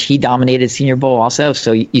Bowl, in which he dominated Senior Bowl also.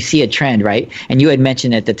 So you see a trend, right? And you had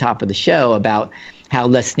mentioned at the top of the show about how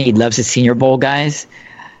Les Snead loves his Senior Bowl guys.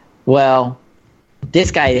 Well,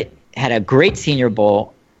 this guy had a great Senior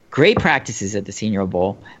Bowl, great practices at the Senior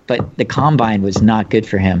Bowl, but the combine was not good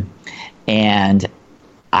for him. And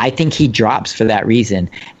I think he drops for that reason.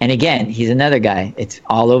 And again, he's another guy. It's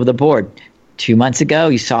all over the board. 2 months ago,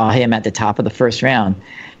 you saw him at the top of the first round.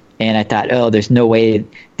 And I thought, there's no way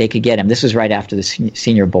they could get him. This was right after the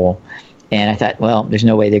Senior Bowl. And I thought, well, there's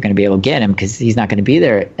no way they're going to be able to get him because he's not going to be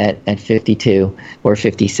there at 52 or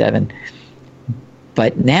 57.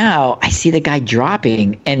 But now I see the guy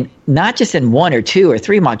dropping, and not just in 1 or 2 or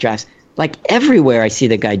 3 mock drafts, like everywhere I see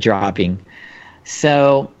the guy dropping.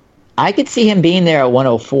 So I could see him being there at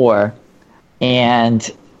 104, and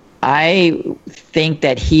I think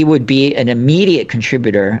that he would be an immediate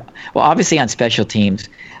contributor, well, obviously on special teams,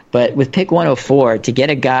 but with pick 104, to get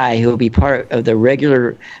a guy who will be part of the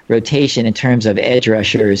regular rotation in terms of edge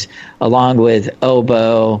rushers, along with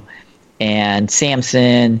Obo and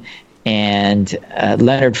Sampson and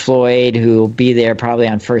Leonard Floyd, who will be there probably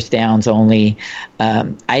on first downs only.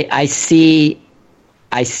 I see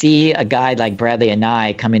a guy like Bradlee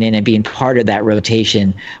Anae coming in and being part of that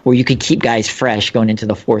rotation where you could keep guys fresh going into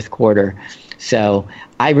the fourth quarter. So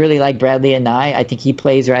I really like Bradlee Anae. I think he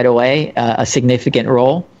plays right away a significant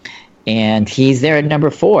role, and he's there at number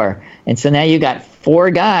 4. And so now you got 4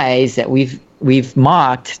 guys that we've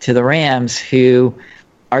mocked to the Rams who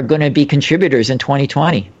are going to be contributors in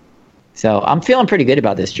 2020. So I'm feeling pretty good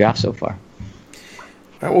about this draft so far. All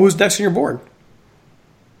right, well, who's next on your board?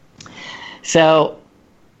 So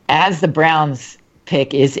as the Browns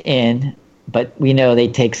pick is in, but we know they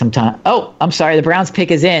take some time. Oh, I'm sorry. The Browns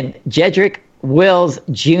pick is in. Jedrick Wills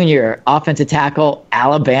Jr., offensive tackle,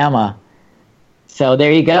 Alabama. So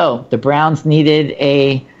there you go. The Browns needed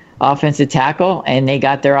a offensive tackle, and they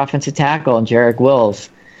got their offensive tackle, Jedrick Wills.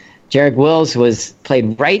 Jedrick Wills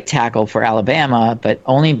played right tackle for Alabama, but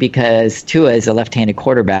only because Tua is a left-handed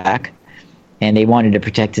quarterback, and they wanted to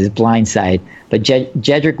protect his blind side. But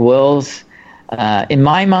Jedrick Wills, in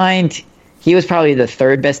my mind, he was probably the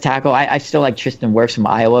 3rd best tackle. I still like Tristan Wirfs from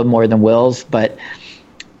Iowa more than Wills, but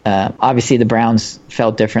obviously the Browns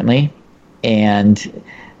felt differently, and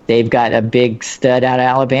they've got a big stud out of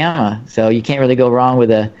Alabama. So you can't really go wrong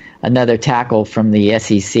with another tackle from the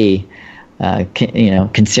SEC.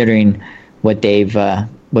 Considering what they've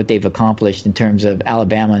accomplished in terms of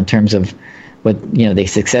Alabama, in terms of what the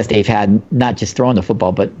success they've had, not just throwing the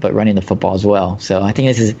football, but running the football as well. So I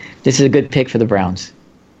think this is a good pick for the Browns.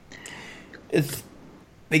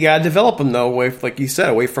 They gotta develop him though, like you said,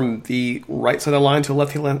 away from the right side of the line to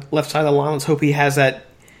the left side of the line. Let's hope he has that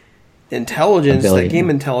intelligence, that game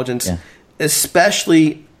intelligence,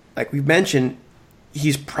 especially like we've mentioned.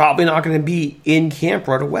 He's probably not going to be in camp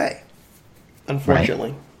right away,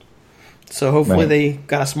 unfortunately. Right. So hopefully they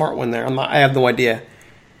got a smart one there. I have no idea.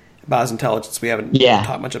 about his intelligence. We haven't Yeah.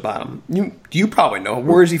 talked much about him. You probably know.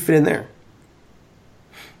 Where does he fit in there?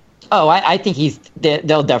 Oh, I think they're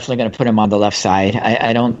definitely going to put him on the left side.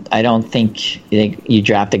 I don't think you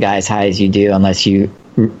draft a guy as high as you do unless you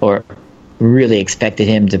or really expected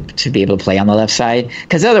him to be able to play on the left side,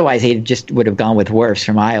 because otherwise he just would have gone with Wirfs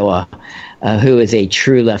from Iowa, who is a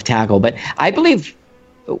true left tackle. But I believe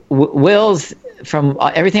Wills, from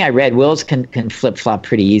everything I read, Wills can flip-flop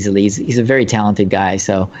pretty easily. He's a very talented guy,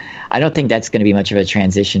 so I don't think that's going to be much of a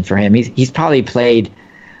transition for him. He's probably played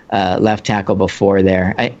left tackle before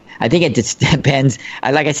there. I think it just depends.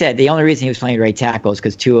 Like I said, the only reason he was playing right tackle is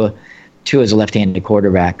because Tua is a left-handed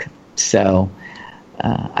quarterback. So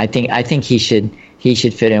I think he should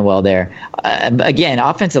fit in well there. Again,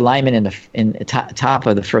 offensive linemen in the top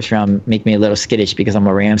of the first round make me a little skittish because I'm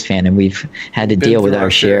a Rams fan and we've had to deal with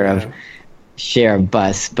our share of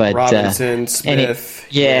busts. But Robinson, Smith,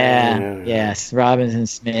 yes, Robinson,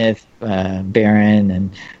 Smith, Barron,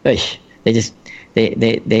 and they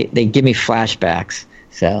give me flashbacks.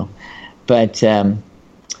 So, but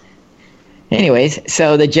anyways,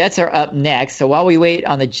 so the Jets are up next. So while we wait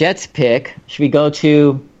on the Jets pick, should we go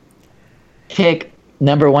to pick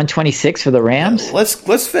number 126 for the Rams? Let's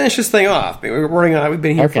finish this thing off. We're running on. We've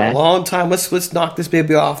been here for a long time. Let's knock this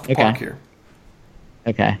baby off the park here.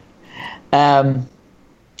 Okay.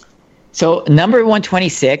 So number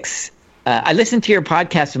 126. I listened to your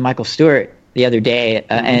podcast with Michael Stewart the other day,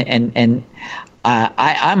 and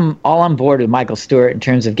I'm all on board with Michael Stewart in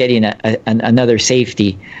terms of getting another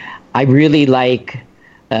safety. I really like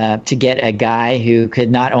to get a guy who could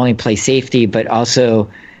not only play safety but also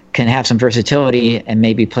can have some versatility and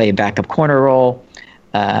maybe play a backup corner role,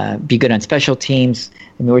 be good on special teams.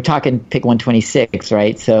 I mean, we're talking pick 126,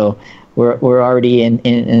 right? So we're already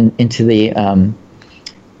into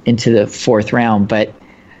the fourth round. But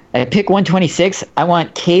at pick 126, I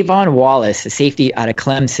want Kayvon Wallace, a safety out of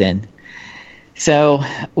Clemson. So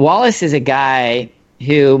Wallace is a guy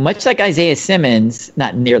who, much like Isaiah Simmons,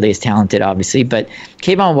 not nearly as talented, obviously, but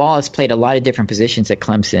Kayvon Wallace played a lot of different positions at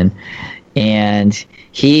Clemson, and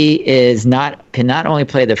he can not only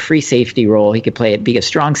play the free safety role, he could be a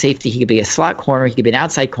strong safety, he could be a slot corner, he could be an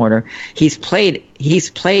outside corner. He's played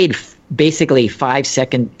basically 5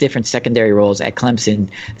 different secondary roles at Clemson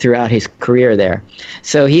throughout his career there.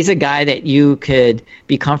 So he's a guy that you could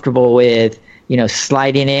be comfortable with,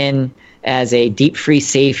 sliding in as a deep free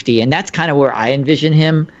safety, and that's kind of where I envision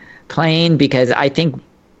him playing, because I think,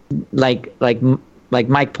 like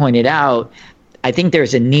Mike pointed out, I think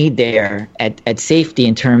there's a need there at safety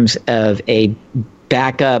in terms of a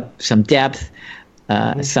backup, some depth,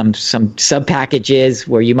 some sub packages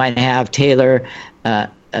where you might have Taylor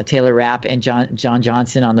Rapp and John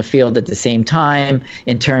Johnson on the field at the same time,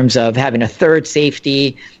 in terms of having a third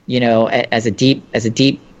safety, as a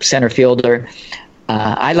deep center fielder.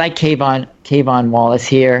 I like Kayvon Wallace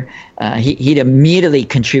here. He'd immediately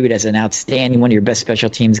contribute as an outstanding, one of your best special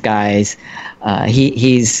teams guys.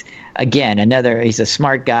 He's again he's a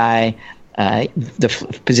smart guy.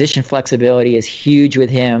 The position flexibility is huge with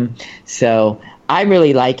him, so I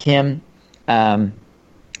really like him.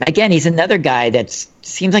 Again, he's another guy that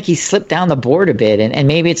seems like he slipped down the board a bit, and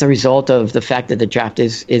maybe it's a result of the fact that the draft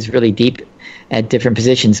is really deep at different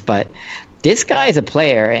positions. But this guy is a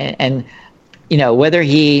player, and whether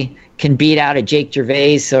he can beat out a Jake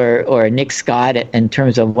Gervais or a Nick Scott in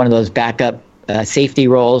terms of one of those backup safety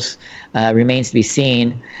roles remains to be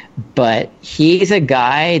seen. But he's a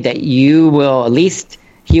guy that he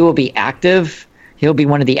will be active. He'll be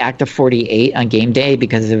one of the active 48 on game day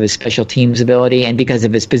because of his special teams ability and because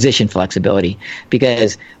of his position flexibility.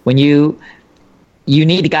 Because when you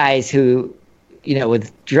need guys who,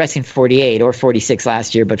 with dressing 48 or 46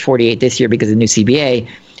 last year, but 48 this year because of the new CBA,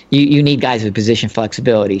 you need guys with position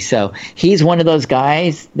flexibility. So he's one of those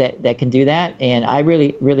guys that can do that, and I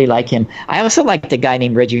really, really like him. I also like the guy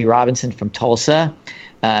named Reggie Robinson from Tulsa,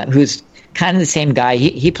 who's kind of the same guy.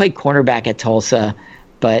 He played cornerback at Tulsa,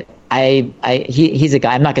 but he's a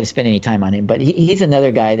guy, I'm not going to spend any time on him, but he's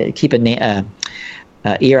another guy that keep an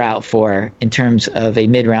ear out for in terms of a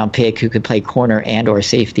mid-round pick who could play corner and or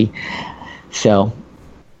safety. So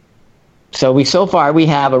far we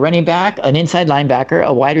have a running back, an inside linebacker,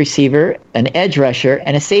 a wide receiver, an edge rusher,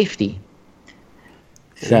 and a safety.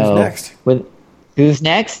 So who's next? Who's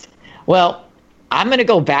next? Well, I'm going to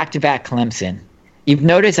go back-to-back Clemson. You've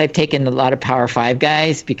noticed I've taken a lot of Power 5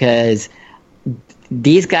 guys because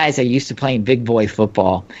these guys are used to playing big boy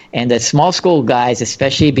football. And the small school guys,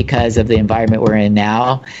 especially because of the environment we're in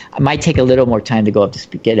now, might take a little more time to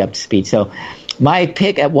get up to speed. So my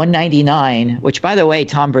pick at 199, which, by the way,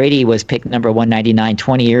 Tom Brady was picked number 199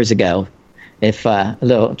 20 years ago. If a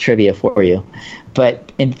little trivia for you.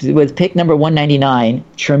 But with pick number 199,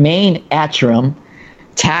 Tremaine Atrum,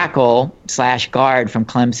 tackle / guard from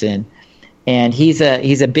Clemson. And he's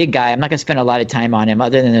a big guy. I'm not going to spend a lot of time on him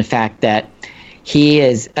other than the fact that he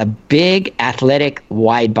is a big, athletic,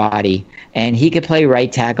 wide body. And he could play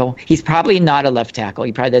right tackle. He's probably not a left tackle.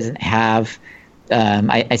 He probably doesn't have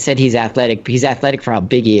I said he's athletic. He's athletic for how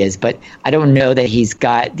big he is, but I don't know that he's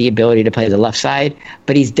got the ability to play the left side.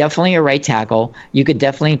 But he's definitely a right tackle. You could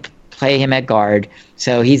definitely play him at guard.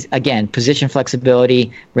 So he's, again, position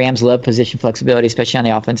flexibility. Rams love position flexibility, especially on the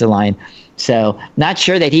offensive line. So not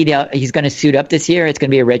sure that he's going to suit up this year. It's going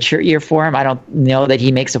to be a redshirt year for him. I don't know that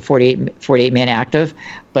he makes a 48-man active,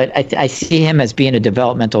 but I see him as being a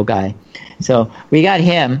developmental guy. So we got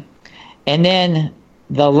him. And then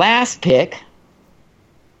the last pick,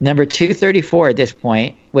 number 234 at this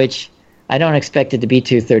point, which I don't expect it to be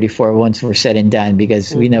 234 once we're said and done,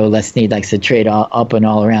 because we know Les Snead likes to trade up and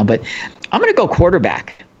all around. But I'm going to go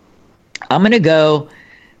quarterback.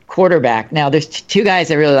 Now, there's two guys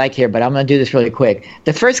I really like here, but I'm going to do this really quick.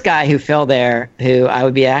 The first guy who fell there, who I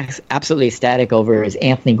would be absolutely ecstatic over, is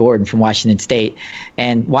Anthony Gordon from Washington State.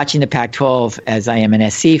 And watching the Pac-12, as I am an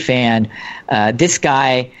SC fan, this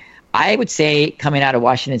guy, I would say, coming out of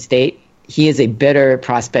Washington State, he is a better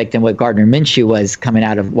prospect than what Gardner Minshew was coming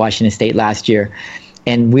out of Washington State last year.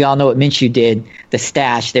 And we all know what Minshew did, the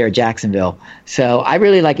stash there at Jacksonville. So I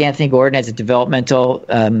really like Anthony Gordon as a developmental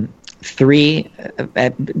 3.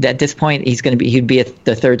 At this point, he'd be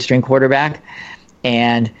the third string quarterback.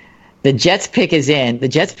 And the Jets pick is in. The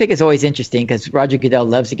Jets pick is always interesting because Roger Goodell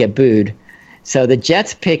loves to get booed. So the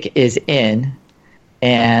Jets pick is in,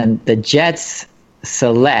 and the Jets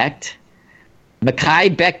select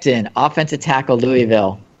Mekhi Becton, offensive tackle,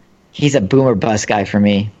 Louisville. He's a boomer bust guy for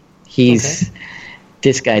me. This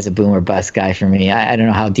guy's a boomer bust guy for me. I don't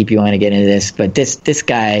know how deep you want to get into this, but this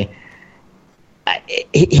guy,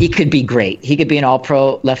 he could be great. He could be an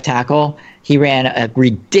all-pro left tackle. He ran a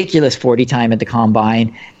ridiculous 40 time at the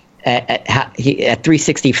combine. At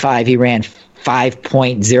 365, he ran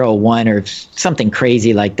 5.01 or something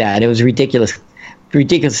crazy like that. It was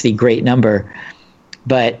ridiculously great number.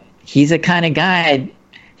 But he's a kind of guy,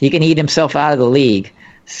 he can eat himself out of the league.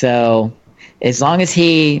 So as long as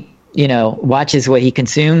he, watches what he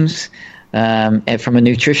consumes and from a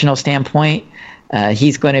nutritional standpoint,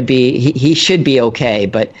 he's going to be, he should be okay.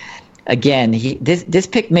 But again, this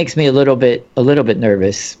pick makes me a little bit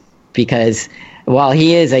nervous, because while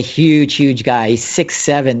he is a huge guy, he's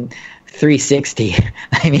 6'7", 360.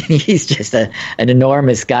 I mean, he's just an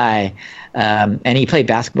enormous guy. And he played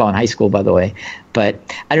basketball in high school, by the way. But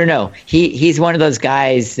I don't know. He's one of those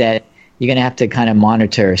guys that you're going to have to kind of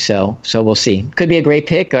monitor. So we'll see. Could be a great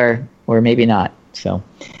pick or maybe not. So.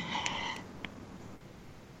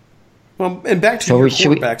 Well, and back to your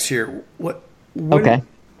quarterbacks here. Okay.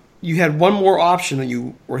 You had one more option that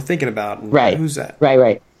you were thinking about. Right. Who's that?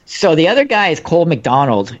 Right. So the other guy is Cole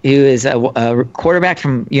McDonald, who is a quarterback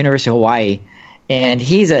from University of Hawaii. And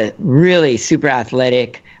he's a really super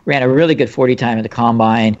athletic, ran a really good 40 time at the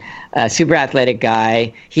combine, super athletic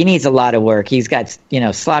guy. He needs a lot of work. He's got,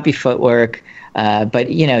 sloppy footwork. But,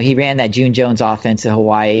 he ran that June Jones offense in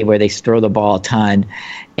Hawaii where they throw the ball a ton.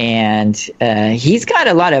 And he's got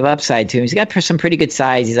a lot of upside to him. He's got some pretty good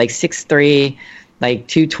size. He's like 6'3", like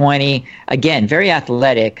 220. Again, very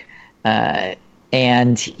athletic.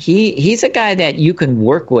 And he's a guy that you can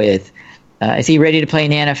work with. Is he ready to play in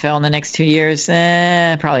the NFL in the next 2 years?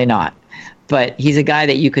 Probably not. But he's a guy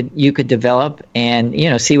that you could develop and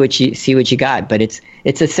see what you got. But it's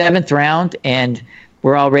a 7th round, and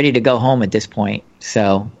we're all ready to go home at this point.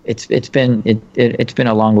 So it's been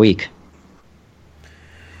a long week.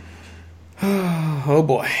 Oh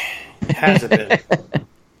boy, has it been?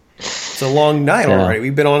 It's a long night already.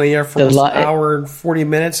 We've been on the air for an hour and 40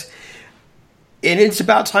 minutes. And it's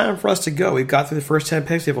about time for us to go. We've got through the first 10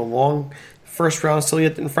 picks. We have a long first round still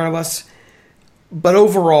yet in front of us. But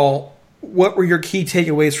overall, what were your key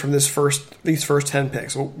takeaways from these first 10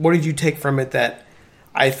 picks? What did you take from it that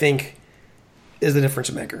I think is the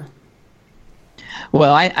difference maker?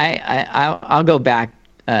 Well, I'll go back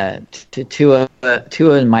to Tua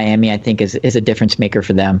in Miami. I think is a difference maker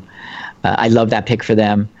for them. I love that pick for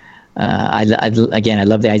them. I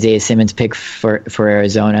love the Isaiah Simmons pick for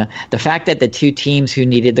Arizona. The fact that the two teams who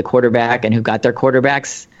needed the quarterback and who got their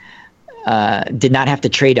quarterbacks did not have to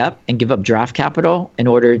trade up and give up draft capital in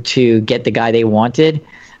order to get the guy they wanted,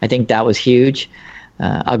 I think that was huge.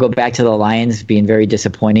 I'll go back to the Lions being very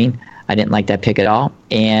disappointing. I didn't like that pick at all.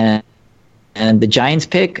 And And the Giants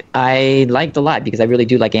pick, I liked a lot because I really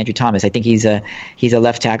do like Andrew Thomas. I think he's a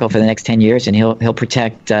left tackle for the next 10 years, and he'll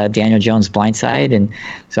protect Daniel Jones' blind side. And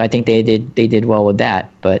so I think they did well with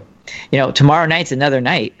that. But tomorrow night's another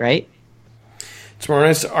night, right? Tomorrow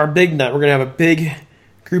night's our big night. We're gonna have a big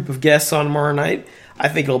group of guests on tomorrow night. I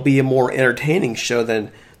think it'll be a more entertaining show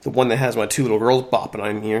than the one that has my two little girls bopping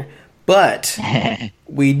on here. But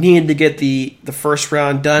we needed to get the first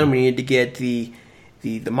round done. We needed to get the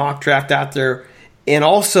mock draft out there, and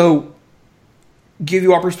also give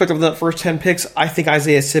you our perspective on the first 10 picks. I think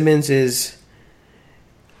Isaiah Simmons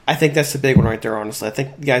I think that's the big one right there, honestly. I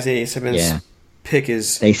think the Isaiah Simmons pick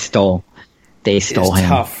is... They stole him.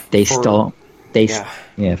 Tough. They stole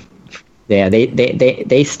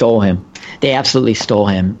him. They absolutely stole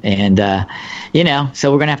him. And,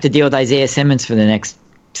 so we're going to have to deal with Isaiah Simmons for the next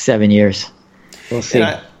 7 years. We'll see.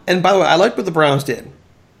 And by the way, I like what the Browns did.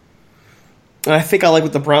 And I think I like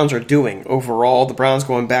what the Browns are doing overall. The Browns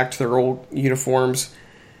going back to their old uniforms,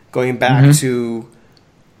 going back to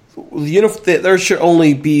there should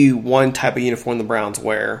only be one type of uniform the Browns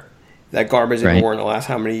wear. That garbage they've worn the last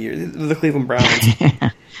how many years? The Cleveland Browns.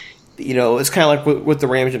 It's kind of like with the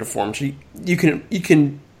Rams uniforms. You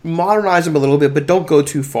can modernize them a little bit, but don't go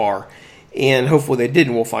too far. And hopefully they did,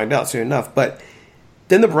 and we'll find out soon enough. But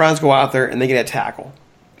then the Browns go out there and they get a tackle.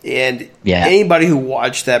 And anybody who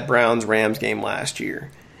watched that Browns-Rams game last year,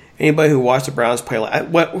 anybody who watched the Browns play,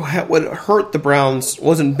 what hurt the Browns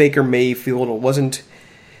wasn't Baker Mayfield, it wasn't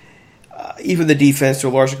even the defense to a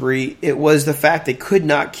large degree. It was the fact they could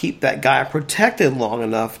not keep that guy protected long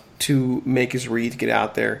enough to make his read to get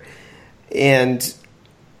out there. And,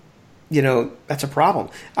 that's a problem.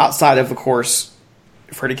 Outside of course,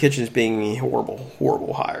 Freddie Kitchens being a horrible,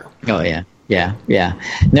 horrible hire. Oh, yeah. Yeah.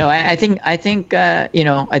 No, I think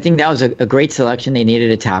that was a great selection. They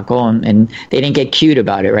needed a tackle, and they didn't get cute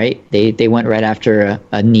about it, right? They went right after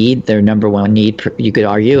a need, their number one need, you could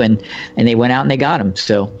argue, and they went out and they got him.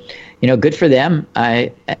 So, good for them.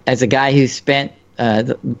 As a guy who spent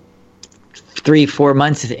 3-4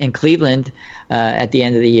 months in Cleveland at the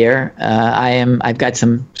end of the year, I've got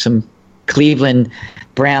some Cleveland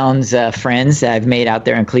Browns friends that I've made out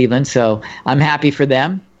there in Cleveland, so I'm happy for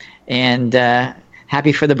them. And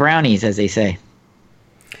happy for the Brownies, as they say.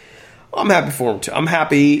 I'm happy for them, too. I'm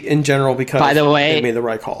happy in general because by the way, they made the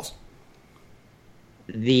right calls.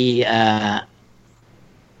 The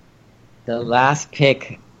last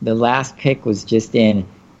pick was just in,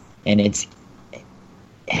 and it's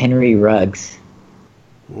Henry Ruggs.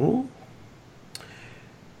 Ooh.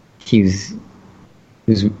 Who's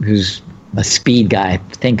a speed guy.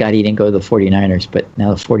 Thank God he didn't go to the 49ers, but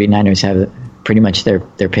now the 49ers have pretty much their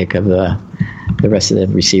pick of the rest of the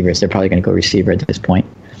receivers. They're probably going to go receiver at this point.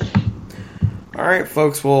 All right,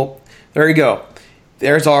 folks. Well, there you go.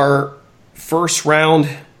 There's our first round,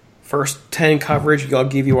 first 10 coverage. I'll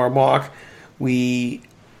give you our mock. We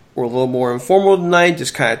were a little more informal tonight,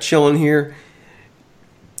 just kind of chilling here.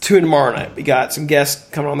 Tune in tomorrow night. We got some guests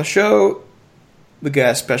coming on the show. We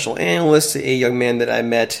got a special analyst, a young man that I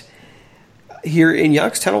met here in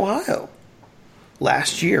Youngstown, Ohio,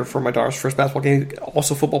 last year for my daughter's first basketball game.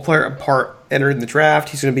 Also a football player, and part entered in the draft.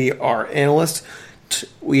 He's going to be our analyst.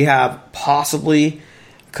 We have possibly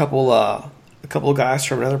a couple of guys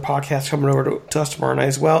from another podcast coming over to us tomorrow night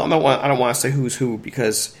as well. I don't want to say who's who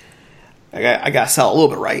because I got to sell it a little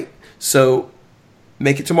bit right. So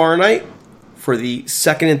make it tomorrow night for the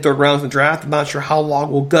second and third rounds of the draft. I'm not sure how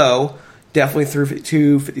long we'll go. Definitely through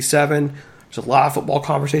 52, 57. There's a lot of football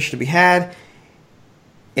conversation to be had.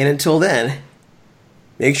 And until then,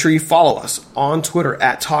 make sure you follow us on Twitter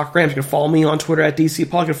at TalkRams. You can follow me on Twitter at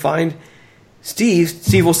DCPaul. You can find Steve.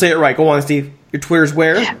 Steve will say it right. Go on, Steve. Your Twitter's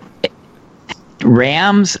where?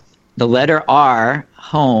 Rams, the letter R,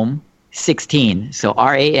 home, 16. So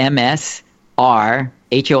RAMSRHOME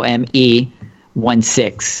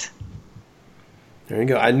 16. There you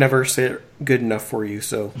go. I never say it good enough for you,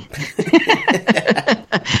 so.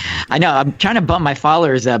 I know. I'm trying to bump my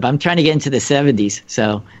followers up. I'm trying to get into the 70s.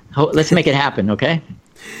 So let's make it happen, okay?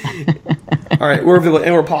 All right. We're available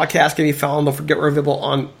anywhere podcast can be found. Don't forget we're available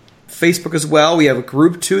on Facebook as well. We have a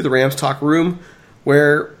group, too, the Rams Talk Room,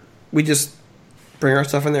 where we just bring our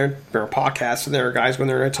stuff in there, bring our podcasts in there, guys when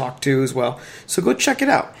they're going to talk to as well. So go check it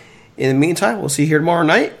out. In the meantime, we'll see you here tomorrow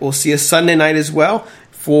night. We'll see you Sunday night as well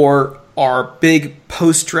for our big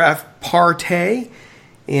post-draft party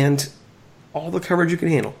and all the coverage you can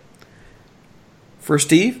handle. For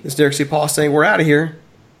Steve, this is Derek C. Paul saying we're out of here.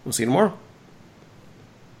 We'll see you tomorrow.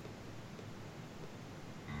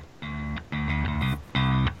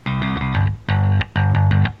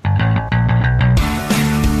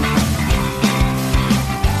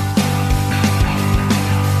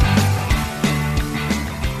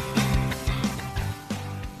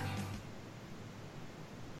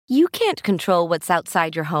 can't control what's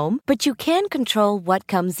outside your home, but you can control what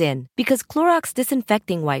comes in. Because Clorox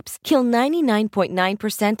disinfecting wipes kill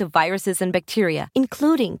 99.9% of viruses and bacteria,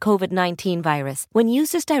 including COVID-19 virus, when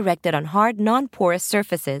used as directed on hard, non-porous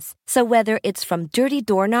surfaces. So whether it's from dirty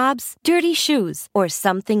doorknobs, dirty shoes, or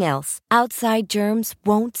something else, outside germs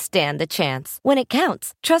won't stand a chance. When it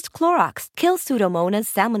counts, trust Clorox. Kill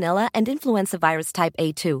Pseudomonas, Salmonella, and influenza virus type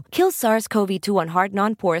A2. Kill SARS-CoV-2 on hard,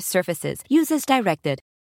 non-porous surfaces. Use as directed.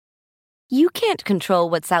 You can't control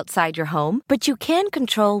what's outside your home, but you can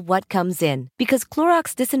control what comes in. Because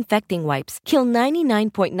Clorox disinfecting wipes kill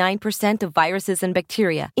 99.9% of viruses and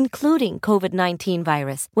bacteria, including COVID-19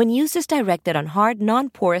 virus, when used as directed on hard,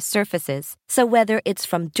 non-porous surfaces. So whether it's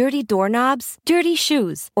from dirty doorknobs, dirty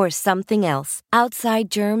shoes, or something else, outside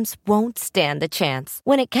germs won't stand a chance.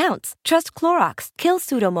 When it counts, trust Clorox. Kill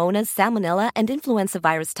Pseudomonas, Salmonella, and influenza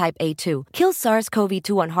virus type A2. Kill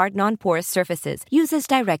SARS-CoV-2 on hard, non-porous surfaces. Use as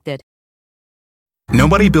directed.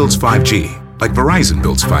 Nobody builds 5G like Verizon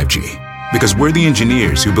builds 5G, because we're the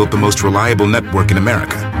engineers who built the most reliable network in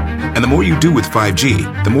America. And the more you do with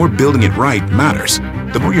 5G, the more building it right matters.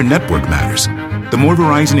 The more your network matters. The more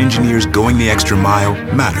Verizon engineers going the extra mile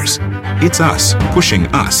matters. It's us pushing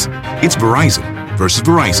us. It's Verizon versus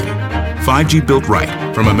Verizon. 5G built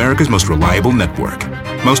right from America's most reliable network.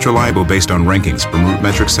 Most reliable based on rankings from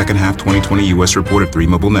RootMetrics second half 2020 U.S. report of 3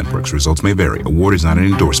 mobile networks. Results may vary. Award is not an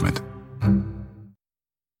endorsement.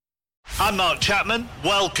 I'm Mark Chapman.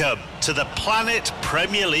 Welcome to the Planet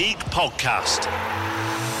Premier League podcast.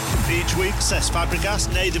 Each week, Cesc Fabregas,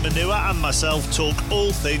 Nader Manua and myself talk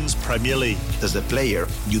all things Premier League. As a player,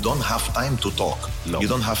 you don't have time to talk. No. You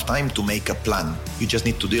don't have time to make a plan. You just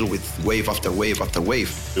need to deal with wave after wave after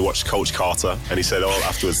wave. We watched Coach Carter and he said,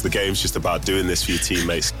 afterwards, the game's just about doing this for your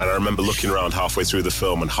teammates. And I remember looking around halfway through the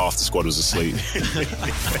film and half the squad was asleep.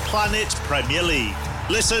 Planet Premier League.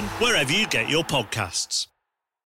 Listen wherever you get your podcasts.